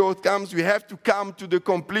 teleo, comes. We have to come to the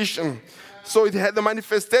completion. So it had the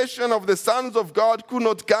manifestation of the sons of God could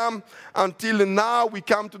not come until now we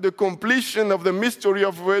come to the completion of the mystery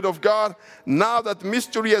of the Word of God. Now that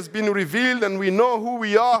mystery has been revealed and we know who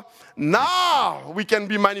we are, now we can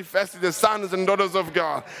be manifested as sons and daughters of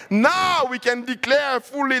God. Now we can declare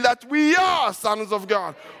fully that we are sons of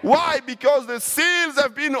God. Why? Because the seals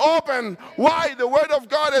have been opened. Why? The Word of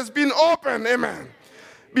God has been opened. Amen.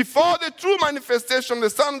 Before the true manifestation, the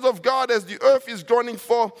sons of God, as the earth is groaning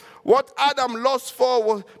for, what Adam lost for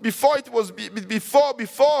was before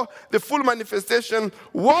the full manifestation,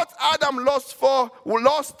 what Adam lost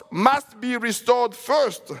must be restored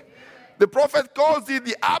first. The prophet calls it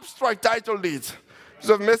the abstract title deed. As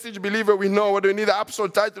a message believer, we know whether we need an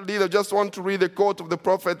abstract title deed. I just want to read a quote of the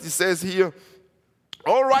prophet. He says here,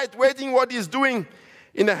 all right, waiting what he's doing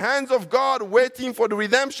in the hands of God, waiting for the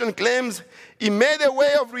redemption claims. He made a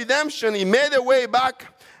way of redemption. He made a way back.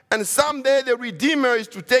 And someday the Redeemer is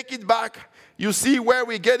to take it back. You see where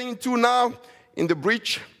we're getting to now in the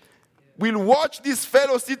breach. We'll watch this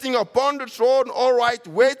fellow sitting upon the throne, all right,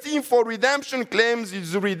 waiting for redemption claims.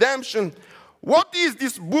 Is redemption. What is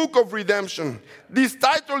this book of redemption? This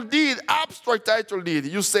title deed, abstract title deed.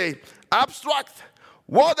 You say, abstract.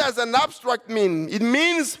 What does an abstract mean? It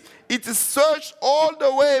means it is searched all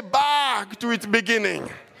the way back to its beginning.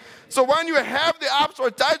 So when you have the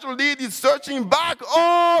abstract title deed, it's searching back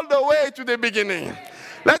all the way to the beginning.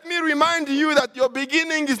 Let me remind you that your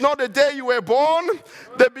beginning is not the day you were born.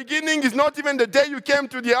 The beginning is not even the day you came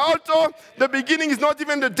to the altar. The beginning is not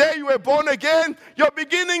even the day you were born again. Your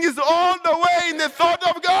beginning is all the way in the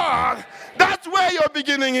thought of God. That's That's where your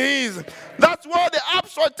beginning is. That's what the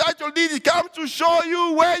abstract title deed. It comes to show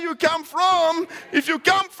you where you come from. If you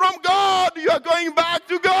come from God, you are going back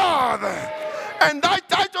to God. And that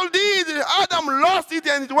title deed, Adam lost it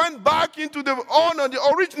and it went back into the owner,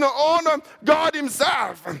 the original owner, God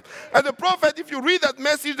himself. And the prophet, if you read that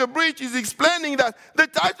message, the bridge is explaining that the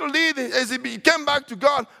title deed as it came back to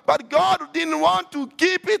God, but God didn't want to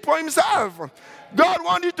keep it for himself. God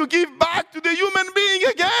wanted to give back to the human being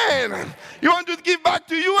again. He wanted to give back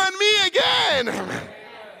to you and me again.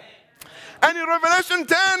 And in Revelation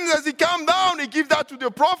 10, as he comes down, he gives that to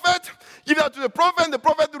the prophet. And the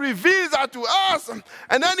prophet reveals that to us.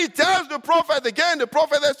 And then he tells the prophet again, the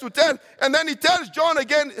prophet has to tell. And then he tells John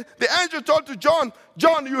again, the angel told to John,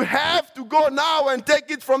 John, you have to go now and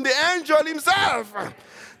take it from the angel himself.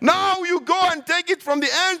 Now you go and take it from the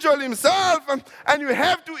angel himself, and you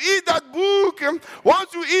have to eat that book.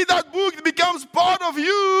 Once you eat that book, it becomes part of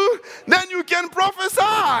you, then you can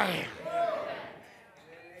prophesy.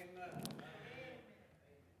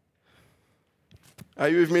 Are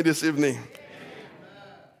you with me this evening?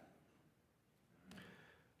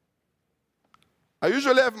 I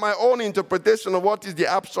usually have my own interpretation of what is the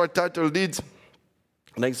abstract title deed.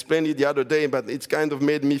 And I explained it the other day, but it's kind of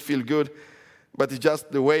made me feel good. But it's just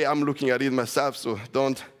the way I'm looking at it myself, so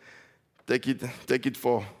don't take it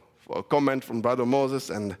for a comment from Brother Moses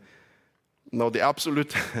and no, the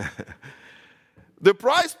absolute. The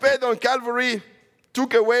price paid on Calvary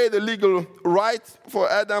took away the legal right for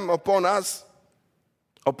Adam upon us,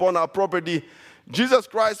 upon our property. Jesus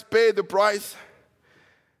Christ paid the price,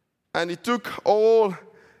 and he took all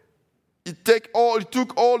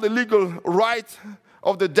the legal right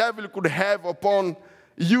of the devil could have upon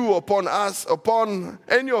you, upon us, upon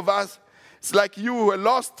any of us. It's like you were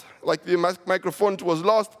lost, like the microphone was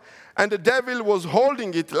lost, and the devil was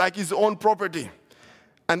holding it like his own property.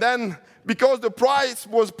 And then, because the price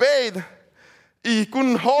was paid, he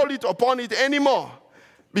couldn't hold it upon it anymore,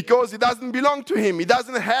 because it doesn't belong to him. He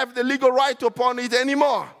doesn't have the legal right upon it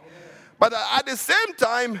anymore. But at the same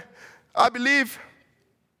time, I believe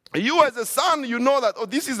you as a son, you know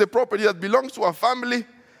that, this is the property that belongs to our family,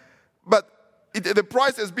 but the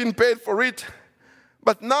price has been paid for it.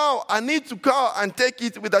 But now I need to go and take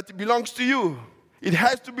it that it belongs to you. It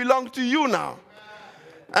has to belong to you now.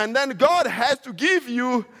 And then God has to give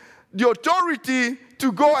you the authority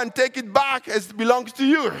to go and take it back as it belongs to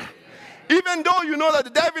you. Even though you know that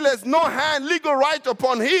the devil has no legal right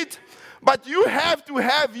upon it, but you have to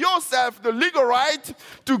have yourself the legal right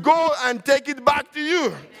to go and take it back to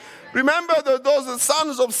you. Remember those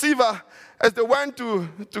sons of Siva, as they went to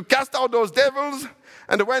cast out those devils,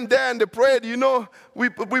 and they went there and they prayed, we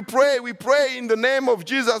pray in the name of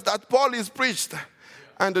Jesus that Paul is preached.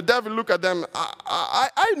 And the devil looked at them,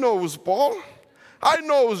 I know who's Paul, I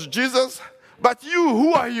know who's Jesus, but you,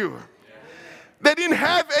 who are you? They didn't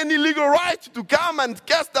have any legal right to come and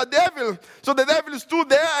cast the devil. So the devil stood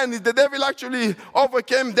there, and the devil actually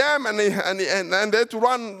overcame them, and they had to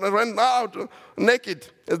run out naked,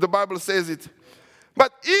 as the Bible says it.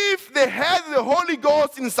 But if they had the Holy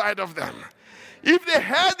Ghost inside of them, if they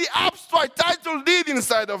had the abstract title deed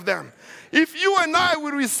inside of them, if you and I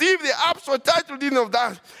will receive the abstract title deed of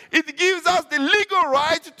that, it gives us the legal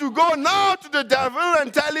right to go now to the devil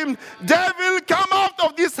and tell him, devil, come out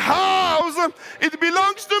of this house. It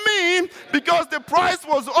belongs to me because the price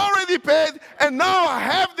was already paid, and now I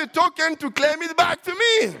have the token to claim it back to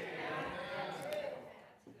me.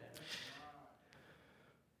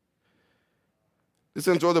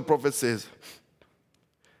 Listen to what the prophet says.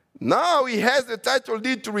 Now he has the title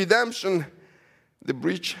deed to redemption, the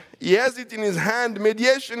breach. He has it in his hand.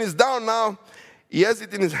 Mediation is down now. He has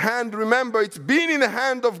it in his hand. Remember, it's been in the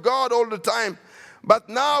hand of God all the time, but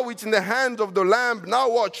now it's in the hand of the Lamb. Now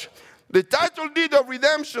watch. The title deed of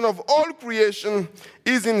redemption of all creation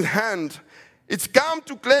is in his hand. It's come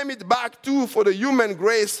to claim it back too for the human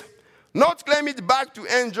grace. Not claim it back to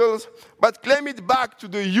angels, but claim it back to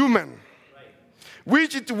the human.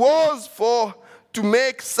 Which it was for to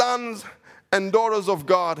make sons and daughters of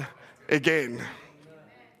God again.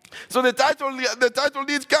 So the title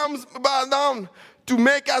deed comes down to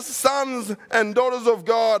make us sons and daughters of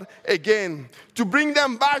God again. To bring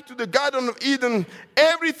them back to the Garden of Eden.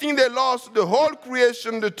 Everything they lost, the whole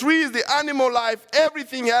creation, the trees, the animal life,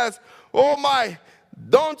 everything else. Oh my,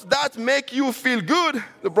 don't that make you feel good?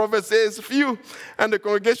 The prophet says, few. And the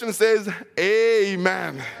congregation says,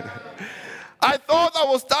 amen. I thought I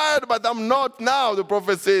was tired, but I'm not now, the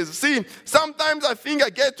prophet says. See, sometimes I think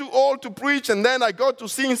I get too old to preach, and then I go to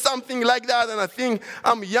sing something like that, and I think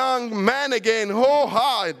I'm young man again. Oh,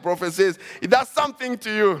 hi, the prophet says. It does something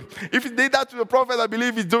to you. If he did that to the prophet, I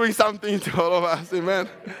believe he's doing something to all of us. Amen.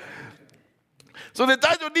 So the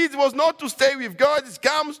title deed was not to stay with God. It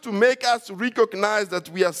comes to make us recognize that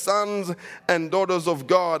we are sons and daughters of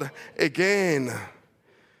God again.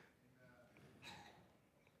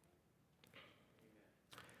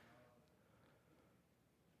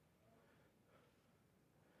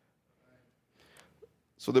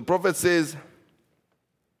 So the prophet says,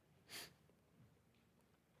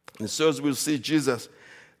 and sirs will see Jesus.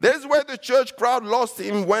 There's where the church crowd lost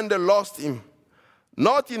him when they lost him.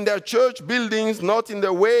 Not in their church buildings, not in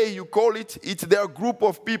the way you call it. It's their group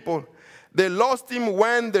of people. They lost him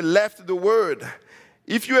when they left the word.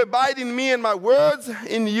 If you abide in me and my words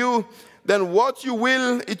in you, then what you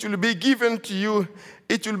will, it will be given to you.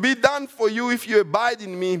 It will be done for you if you abide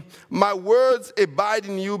in me. My words abide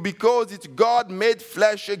in you because it's God made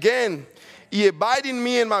flesh again. Ye abide in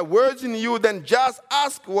me and my words in you, then just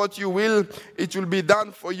ask what you will. It will be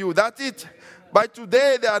done for you. That's it. By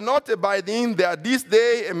today, they are not abiding. They are this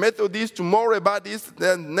day a Methodist, tomorrow a Baptist,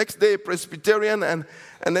 then next day a Presbyterian, and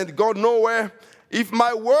then go nowhere. If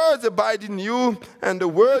my words abide in you, and the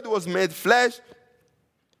word was made flesh,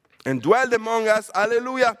 and dwelled among us.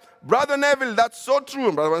 Hallelujah. Brother Neville, that's so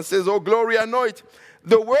true. Brother says, oh, glory, I know it.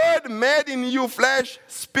 The word made in you flesh,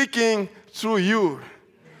 speaking through you.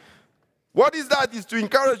 What is that? Is to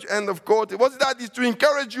encourage, end of quote. What is that? Is to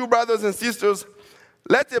encourage you, brothers and sisters.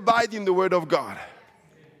 Let's abide in the word of God.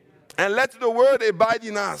 And let the word abide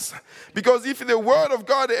in us. Because if the word of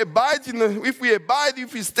God abides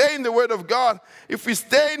if we stay in the word of God, if we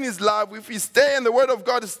stay in his love, if we stay in the word of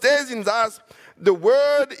God stays in us, the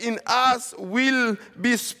word in us will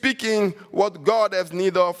be speaking what God has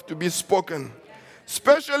need of to be spoken.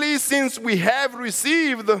 Especially since we have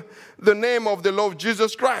received the name of the Lord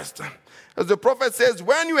Jesus Christ. As the prophet says,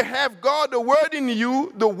 when you have God, the word in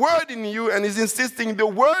you, and he's insisting the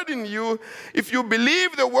word in you, if you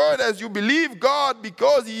believe the word as you believe God,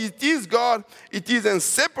 because it is God, it is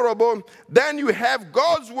inseparable, then you have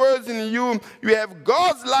God's words in you, you have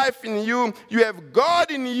God's life in you, you have God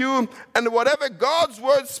in you, and whatever God's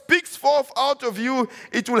word speaks forth out of you,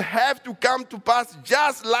 it will have to come to pass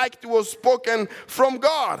just like it was spoken from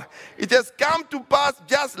God. It has come to pass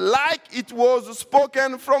just like it was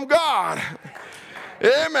spoken from God.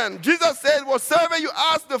 Amen. Jesus said, whatsoever you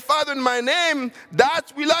ask the Father in my name,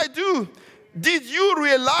 that will I do. Did you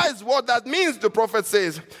realize what that means, the prophet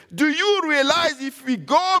says? Do you realize if we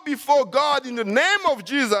go before God in the name of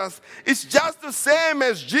Jesus, it's just the same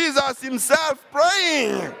as Jesus himself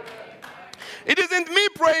praying? It isn't me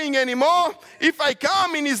praying anymore. If I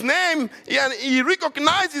come in his name, and he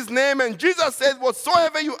recognizes his name, and Jesus said,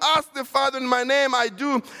 whatsoever you ask the Father in my name, I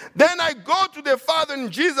do. Then I go to the Father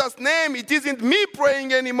in Jesus' name. It isn't me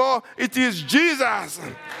praying anymore. It is Jesus.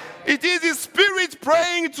 It is his Spirit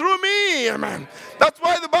praying through me. Amen. That's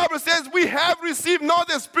why the Bible says we have received not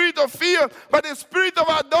the spirit of fear, but the spirit of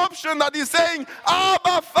adoption that is saying,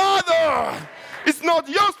 Abba, Father. It's not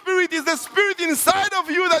your spirit, it's the spirit inside of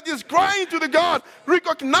you that is crying to the God,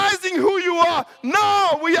 recognizing who you are.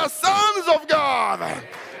 No, we are sons of God.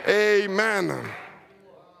 Amen.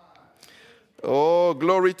 Oh,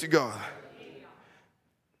 glory to God.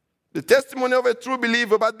 The testimony of a true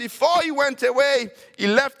believer, but before he went away, he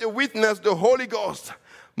left a witness, the Holy Ghost.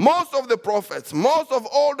 Most of the prophets, most of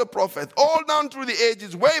all the prophets, all down through the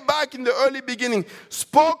ages, way back in the early beginning,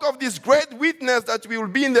 spoke of this great witness that we will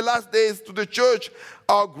be in the last days to the church.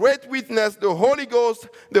 Our great witness, the Holy Ghost.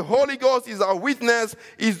 The Holy Ghost is our witness,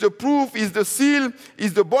 is the proof, is the seal,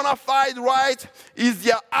 is the bona fide right, is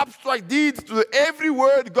the abstract deed to every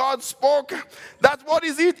word God spoke. That's what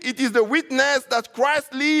is it? It is the witness that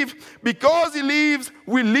Christ lives. Because he lives,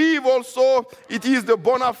 we live also. It is the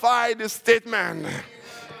bona fide statement.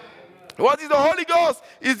 What is the Holy Ghost?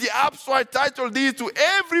 Is the abstract title deed to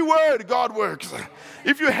every word God works.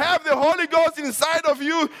 If you have the Holy Ghost inside of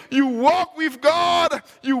you, you walk with God.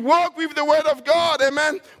 You walk with the Word of God.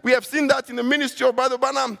 Amen. We have seen that in the ministry of Brother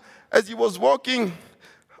Branham as he was walking.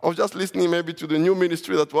 I was just listening maybe to the new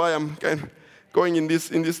ministry. That's why I'm kind of going in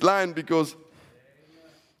this line, because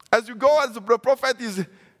as you go, as the prophet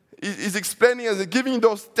is explaining, as giving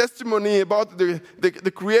those testimony about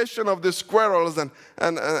the creation of the squirrels and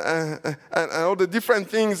all the different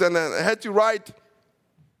things, and I had to write.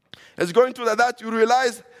 As going through that, you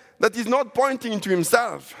realize that he's not pointing to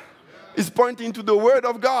himself. He's pointing to the Word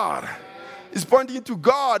of God. It's pointing to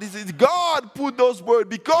God. He says, God put those words.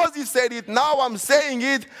 Because he said it, now I'm saying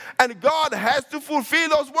it. And God has to fulfill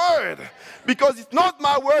those words. Because it's not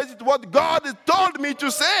my words, it's what God told me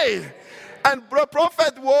to say. And the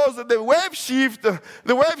prophet was the wave shift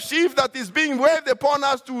that is being waved upon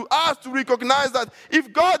us to recognize that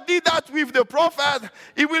if God did that with the prophet,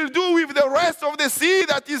 he will do with the rest of the seed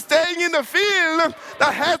that is staying in the field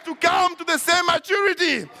that has to come to the same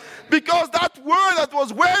maturity. Because that word that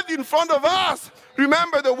was waved in front of us,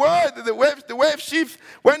 remember the wave shift,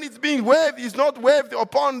 when it's being waved, is not waved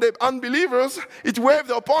upon the unbelievers, it's waved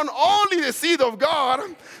upon only the seed of God.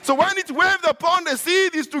 So when it's waved upon the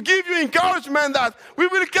seed, is to give you encouragement that we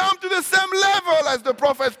will come to the same level as the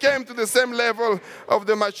prophet came to the same level of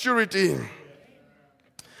the maturity.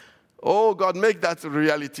 Oh God, make that a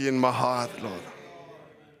reality in my heart, Lord.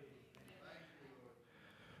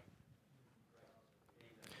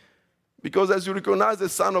 Because as you recognize the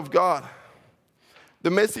Son of God,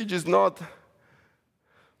 the message is not,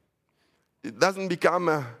 it doesn't become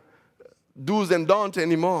a do's and don'ts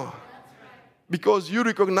anymore. Because you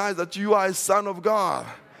recognize that you are a son of God.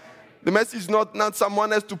 The message is not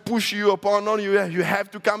someone has to push you upon on you. You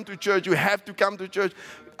have to come to church. You have to come to church.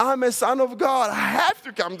 I'm a son of God. I have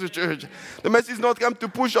to come to church. The message is not come to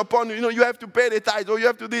push upon you. You have to pay the tithes, or you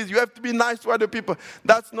have to do this. You have to be nice to other people.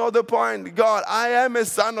 That's not the point. God, I am a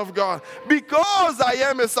son of God. Because I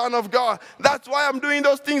am a son of God, that's why I'm doing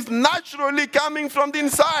those things naturally coming from the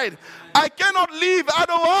inside. I cannot live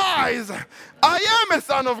otherwise. I am a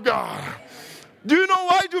son of God. Do you know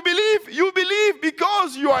why you believe? You believe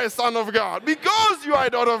because you are a son of God. Because you are a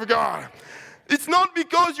daughter of God. It's not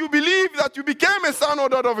because you believe that you became a son or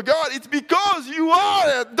daughter of God. It's because you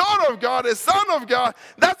are a daughter of God, a son of God.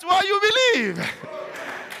 That's why you believe.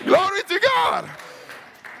 Glory to God.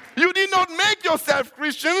 You did not make yourself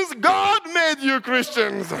Christians. God made you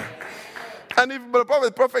Christians. And if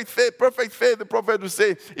the perfect faith, the prophet would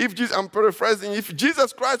say, if Jesus, I'm paraphrasing, if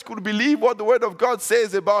Jesus Christ could believe what the Word of God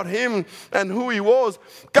says about him and who he was,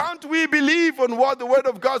 can't we believe on what the Word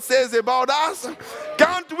of God says about us?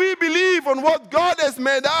 Can't we believe on what God has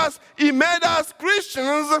made us? He made us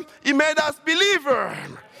Christians. He made us believers.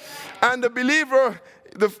 And the believer,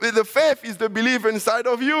 the faith is the believer inside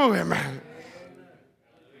of you. Amen.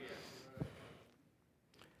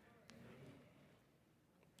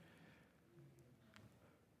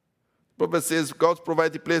 Prophet says, God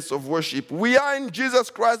provides a place of worship. We are in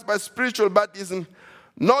Jesus Christ by spiritual baptism,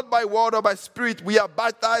 not by water, by spirit. We are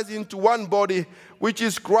baptized into one body, which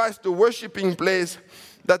is Christ, the worshiping place.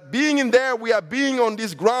 That being in there, we are being on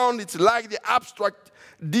this ground. It's like the abstract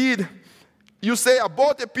deed. You say, I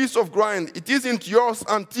bought a piece of ground. It isn't yours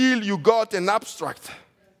until you got an abstract.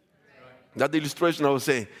 That's the illustration I was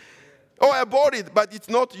saying. Oh, I bought it, but it's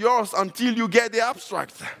not yours until you get the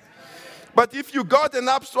abstract. But if you got an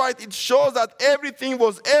abstract, it shows that everything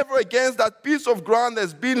was ever against that piece of ground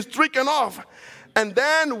has been stricken off. And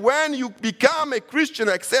then when you become a Christian,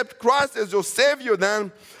 accept Christ as your Savior,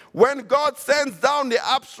 then when God sends down the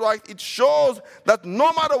abstract, it shows that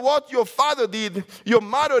no matter what your father did, your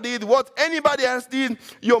mother did, what anybody else did,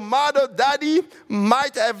 your mother, daddy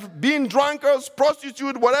might have been drunkards,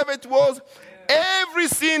 prostitute, whatever it was, every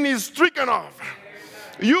sin is stricken off.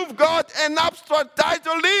 You've got an abstract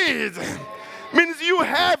title deed. Means you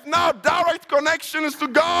have now direct connections to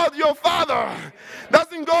God, your Father.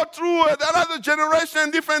 Doesn't go through another generation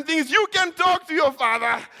and different things. You can talk to your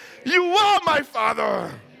Father. You are my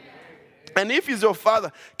Father. And if He's your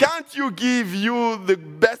Father, can't you give you the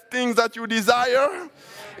best things that you desire?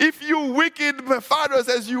 If you wicked fathers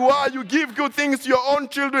as you are, you give good things to your own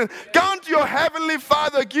children, can't your Heavenly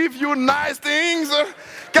Father give you nice things?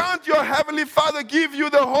 Can't your Heavenly Father give you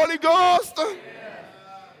the Holy Ghost?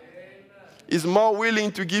 He's more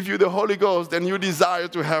willing to give you the Holy Ghost than you desire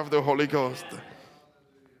to have the Holy Ghost.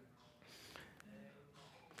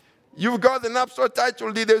 You've got an abstract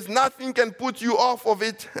title deed. There's nothing can put you off of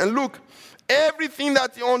it. And look, everything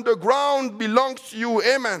that's on the ground belongs to you.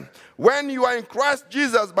 Amen. When you are in Christ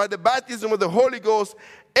Jesus by the baptism of the Holy Ghost,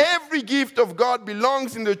 every gift of God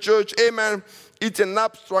belongs in the church. Amen. It's an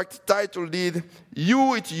abstract title deed.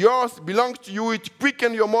 You, it's yours, belongs to you. It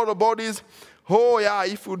quickens your mortal bodies. Oh yeah,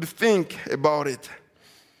 if you would think about it.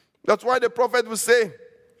 That's why the prophet would say,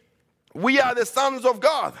 we are the sons of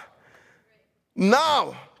God.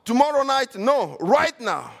 Now, tomorrow night, no, right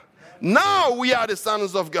now. Now we are the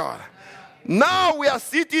sons of God. Now we are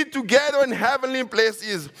seated together in heavenly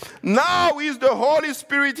places. Now is the Holy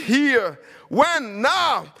Spirit here. When?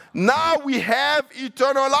 Now we have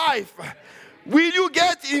eternal life. Will you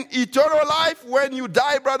get in eternal life when you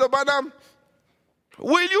die, Brother Branham?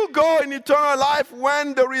 Will you go in eternal life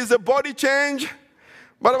when there is a body change?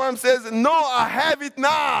 But one says, no, I have it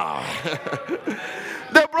now.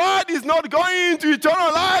 The bride is not going into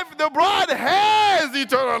eternal life. The bride has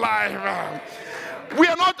eternal life. We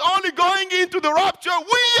are not only going into the rapture,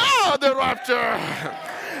 we are the rapture.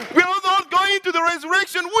 We are not going into the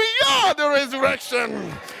resurrection, we are the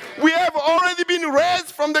resurrection. We have already been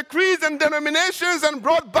raised from the creeds and denominations and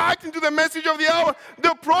brought back into the message of the hour.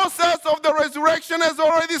 The process of the resurrection has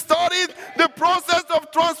already started. The process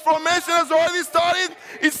of transformation has already started.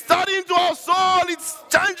 It's starting into our soul. It's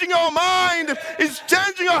changing our mind. It's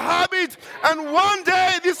changing our habit. And one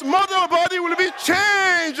day this mortal body will be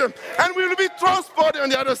changed and we will be transported on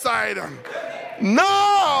the other side.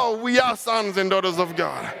 Now we are sons and daughters of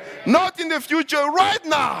God. Not in the future, right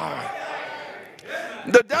now.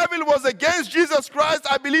 The devil was against Jesus Christ.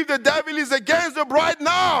 I believe the devil is against the bride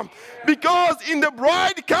now. Because in the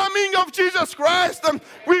bride coming of Jesus Christ,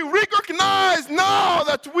 we recognize now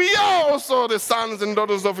that we are also the sons and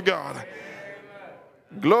daughters of God.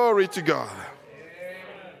 Glory to God.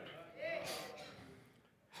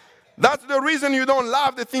 That's the reason you don't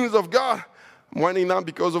love the things of God. I'm winding down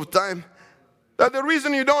because of time. That's the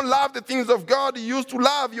reason you don't love the things of God. You used to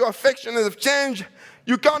love, your affection has changed.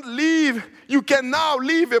 You can't live. You can now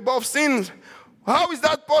live above sins. How is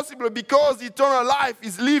that possible? Because eternal life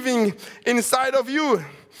is living inside of you.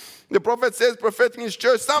 The prophet says, prophet in his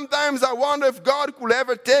church, sometimes I wonder if God could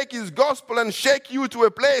ever take his gospel and shake you to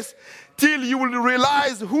a place till you will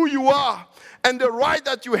realize who you are and the right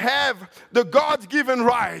that you have, the God-given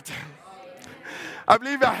right. I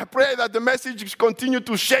believe, I pray that the message continue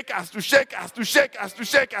to shake us, to shake us, to shake us, to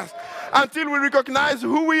shake us, until we recognize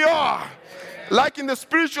who we are. Like in the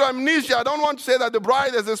spiritual amnesia, I don't want to say that the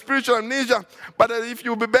bride has a spiritual amnesia, but if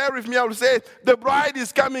you bear with me, I will say the bride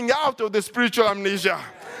is coming out of the spiritual amnesia.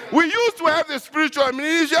 We used to have the spiritual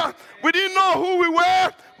amnesia. We didn't know who we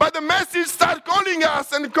were, but the message started calling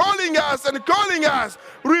us and calling us and calling us,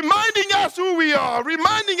 reminding us who we are,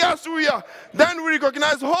 reminding us who we are. Then we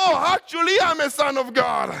recognize, oh, actually I'm a son of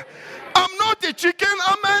God. I'm not a chicken,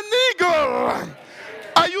 I'm an eagle.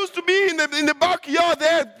 I used to be in the backyard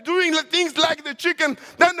there doing things like the chicken.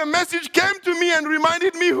 Then the message came to me and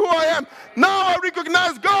reminded me who I am. Now I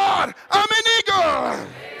recognize God. I'm an eagle.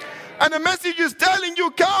 And the message is telling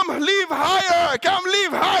you, come live higher. Come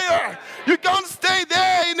live higher. You can't stay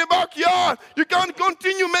there in the backyard. You can't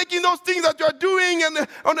continue making those things that you are doing and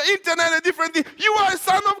on the internet and different things. You are a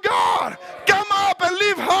son of God. Come up and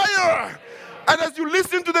live higher. And as you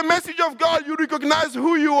listen to the message of God, you recognize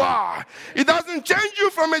who you are. It doesn't change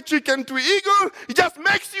you from a chicken to eagle. It just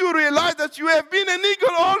makes you realize that you have been an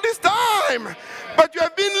eagle all this time. But you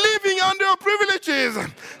have been living under your privileges.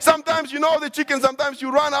 Sometimes you know the chicken, sometimes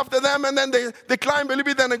you run after them and then they climb a little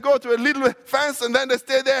bit and they go to a little fence and then they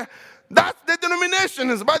stay there. That's the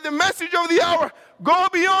denominations. By the message of the hour, go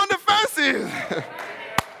beyond the fences.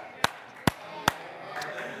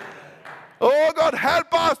 Oh, God,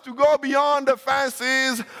 help us to go beyond the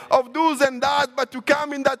fences of do's and don'ts, but to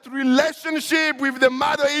come in that relationship with the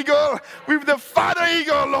mother eagle, with the father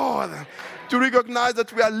eagle, Lord, to recognize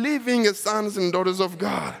that we are living as sons and daughters of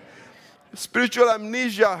God. Spiritual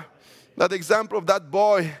amnesia, that example of that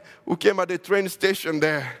boy who came at the train station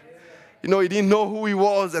there. You know, he didn't know who he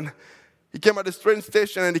was, and he came at the train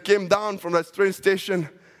station, and he came down from that train station,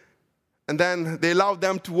 and then they allowed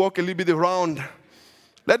them to walk a little bit around.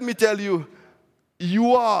 Let me tell you,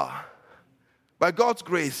 you are, by God's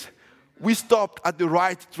grace, we stopped at the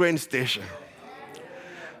right train station.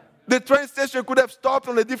 The train station could have stopped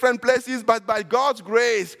on the different places, but by God's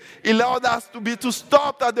grace, He allowed us to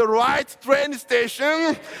stop at the right train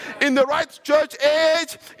station, in the right church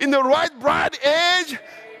age, in the right bride age,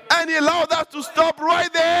 and He allowed us to stop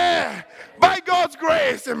right there. By God's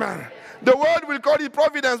grace, amen. The world will call it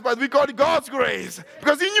providence, but we call it God's grace,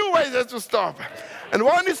 because He knew where He had to stop. And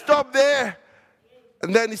when He stopped there,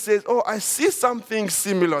 and then He says, oh, I see something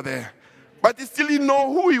similar there. But he still didn't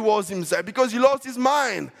know who he was himself, because he lost his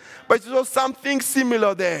mind. But it was something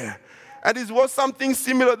similar there. And it was something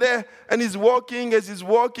similar there. And he's walking, as he's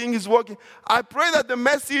walking, he's walking. I pray that the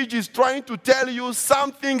message is trying to tell you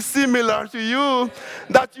something similar to you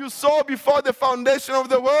that you saw before the foundation of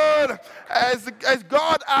the world. As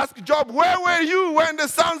God asked Job, where were you when the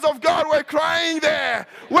sons of God were crying there?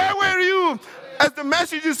 Where were you? As the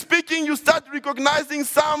message is speaking, you start recognizing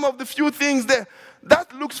some of the few things there.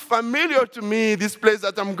 That looks familiar to me, this place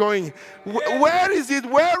that I'm going. Where is it?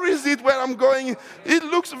 Where is it where I'm going? It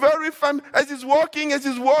looks very familiar. As he's walking.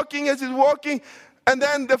 And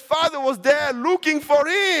then the father was there looking for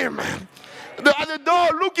him. At the door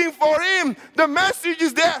looking for him. The message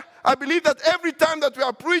is there. I believe that every time that we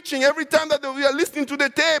are preaching, every time that we are listening to the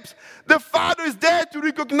tapes, the Father is there to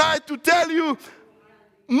recognize, to tell you,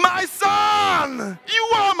 my son,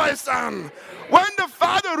 you are my son. When the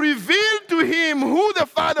Father revealed to him who the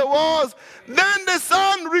Father was, then the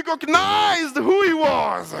Son recognized who he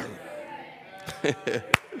was.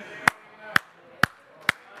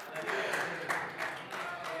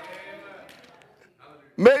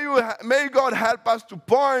 May God help us to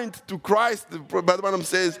point to Christ. Brother Branham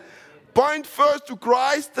says, point first to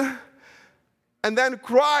Christ, and then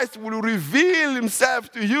Christ will reveal himself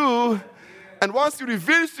to you. And once he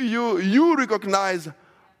reveals to you, you recognize,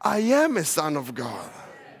 I am a son of God.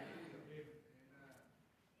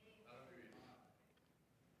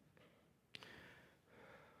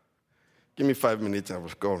 Give me 5 minutes, I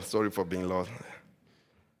will go. Sorry for being loud.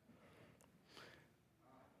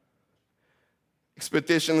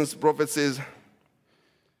 Expectations, prophet says,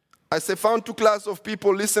 I found two classes of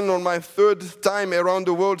people. Listen, on my third time around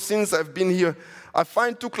the world since I've been here, I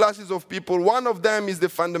find two classes of people. One of them is the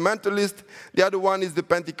fundamentalist. The other one is the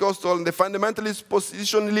Pentecostal. And the fundamentalists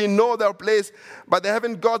positionally know their place, but they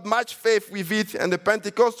haven't got much faith with it. And the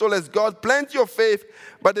Pentecostal has got plenty of faith,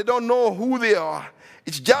 but they don't know who they are.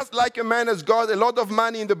 It's just like a man has got a lot of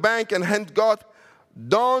money in the bank and has got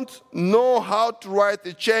don't know how to write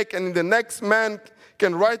a check, and the next man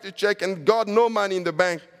can write a check and got no money in the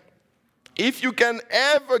bank. If you can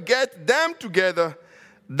ever get them together,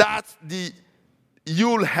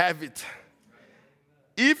 you'll have it.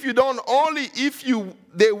 They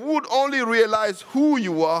would only realize who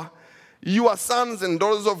you are sons and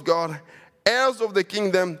daughters of God, heirs of the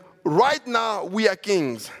kingdom. Right now, we are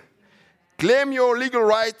kings. Claim your legal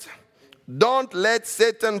right. Don't let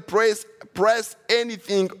Satan press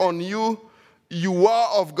anything on you. You are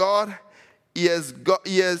of God. He has got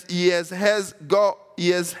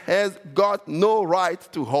no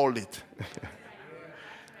right to hold it.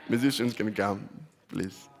 Musicians can come,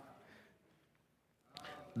 please.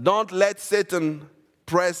 Don't let Satan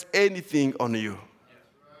press anything on you.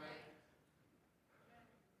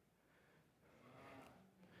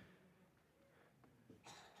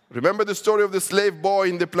 Remember the story of the slave boy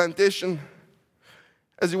in the plantation?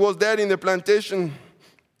 As he was there in the plantation,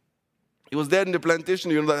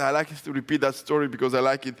 you know, I like to repeat that story because I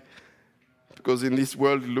like it. Because in this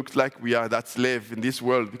world, it looks like we are that slave in this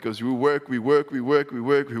world because we work. We work,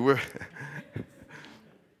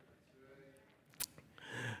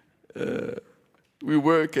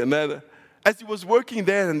 and then as he was working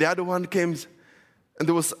there, and the other one came, and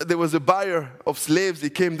there was a buyer of slaves. He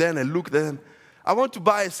came there and looked at them. I want to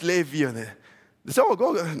buy a slave here. They said,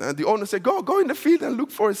 go. And the owner said, go in the field and look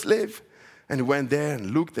for a slave. And he went there and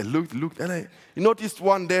looked. And he noticed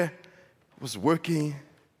one there was working.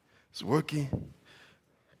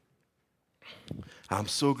 I'm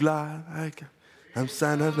so glad I'm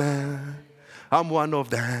son of them. I'm one of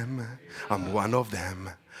them.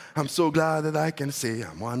 I'm so glad that I can say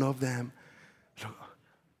I'm one of them. Look,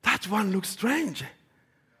 that one looks strange.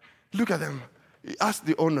 Look at them. He asked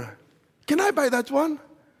the owner, can I buy that one? He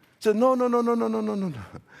said, no.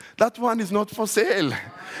 That one is not for sale.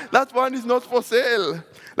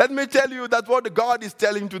 Let me tell you that what God is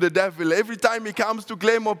telling to the devil. Every time he comes to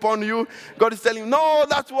claim upon you, God is telling, no,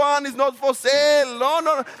 that one is not for sale.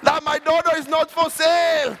 No, that my daughter is not for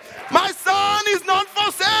sale. My son is not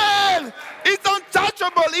for sale. He's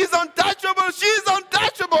untouchable. She's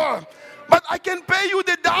untouchable. But I can pay you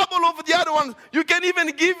the double of the other one. You can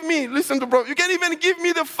even give me, listen to bro, you can even give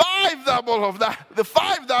me the 5 double of that. The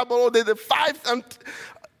 5 double or the 5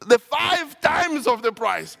 times of the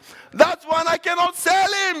price. That one I cannot sell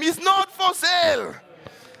him. He's not for sale.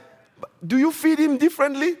 Do you feed him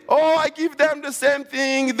differently? Oh, I give them the same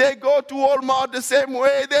thing. They go to Walmart the same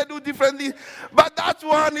way. They do differently. But that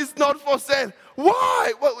one is not for sale.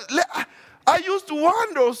 Why? Well, I used to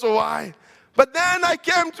wonder also why. But then I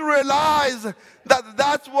came to realize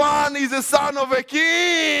that one is a son of a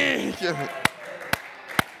king.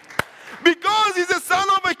 Because he's a son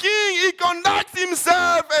of a king, he conducts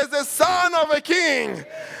himself as a son of a king.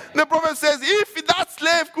 The prophet says, if that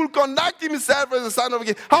slave could conduct himself as a son of a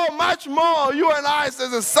king, how much more you and I, as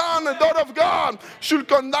a son and daughter of God, should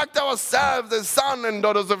conduct ourselves as sons and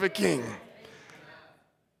daughters of a king.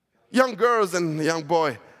 Young girls and young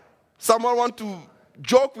boy, someone want to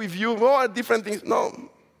joke with you, different things. No,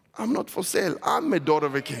 I'm not for sale. I'm a daughter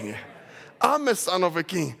of a king. I'm a son of a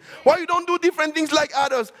king. Why you don't do different things like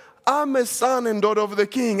others? I'm a son and daughter of the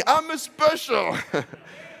king. I'm a special.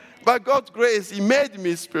 By God's grace, he made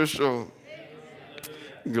me special.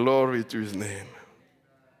 Glory to his name.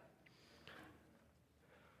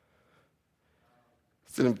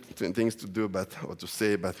 Still things to do, or to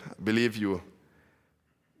say, but I believe you.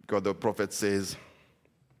 God, the prophet says,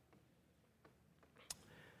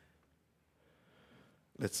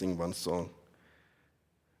 let's sing one song.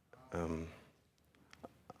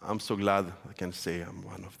 I'm so glad I can say I'm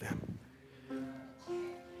one of them.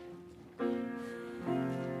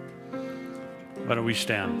 Why don't we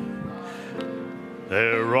stand?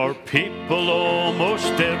 There are people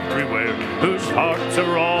almost everywhere whose hearts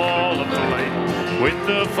are all aflame with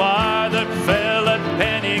the fire that fell at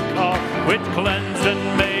Pentecost, which cleansed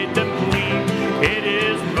and made them clean. It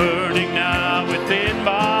is burning now within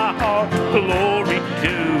my heart. Glory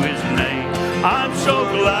to His name. I'm so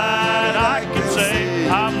glad I can say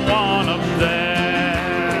I'm one of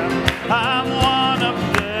them. I'm one of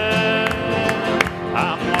them.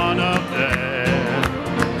 I'm one of them.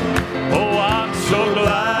 Oh, I'm so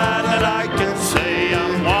glad that I can say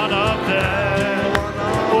I'm one of them.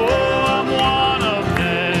 Oh, I'm one of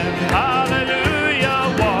them. Hallelujah,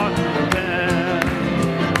 one of them.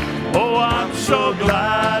 Oh, I'm so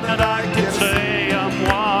glad that I can say I'm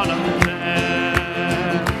one of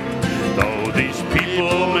them. Though these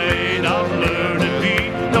people may not learn to be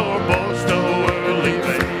nor boast of worldly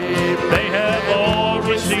faith, they have all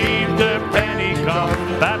received their Pentecost,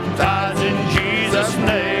 baptized in Jesus'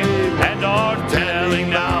 name, and are telling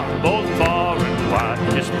now both far and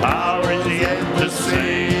wide His power is yet to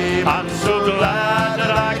save. I'm so glad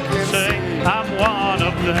that I can say I'm one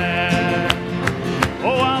of them.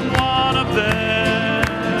 Oh, I'm one of them.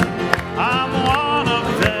 I'm one of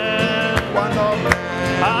them. One of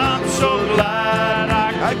them. I'm so glad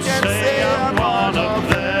I can say I'm one of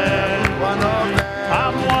them. One of them.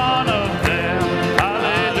 I'm one of them.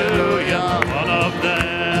 Hallelujah, one of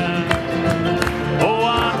them. Oh,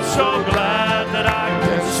 I'm so glad that I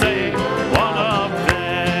can say one of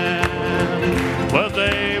them. Well,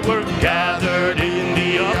 they were gathered in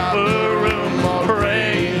the upper room,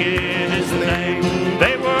 praying in His name.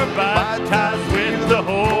 They were baptized with the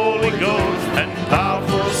Holy Ghost, and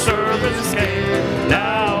powerful service came.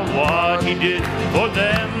 Now what He did for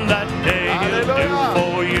them that day, He'll do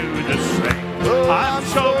for you the same. I'm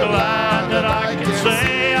so glad that I can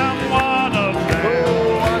say I'm one of them.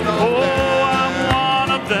 Oh, I'm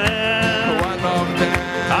one of them. One of them.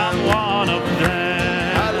 I'm one of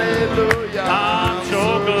them. Hallelujah. I'm so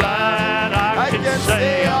glad I can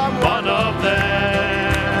say I'm one of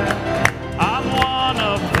them. I'm one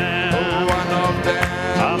of them. One of them.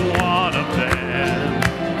 I'm one of them.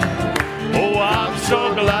 Oh, I'm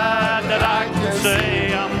so glad that I can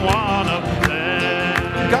say I'm one of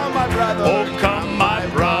them. Come, my brother. Oh, come, my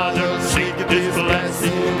brother, seek this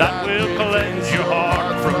blessing that will cleanse your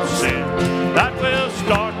heart from sin, that will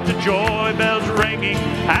start the joy bells ringing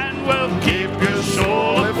and will keep your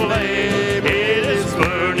soul aflame. It is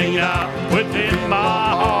burning out within my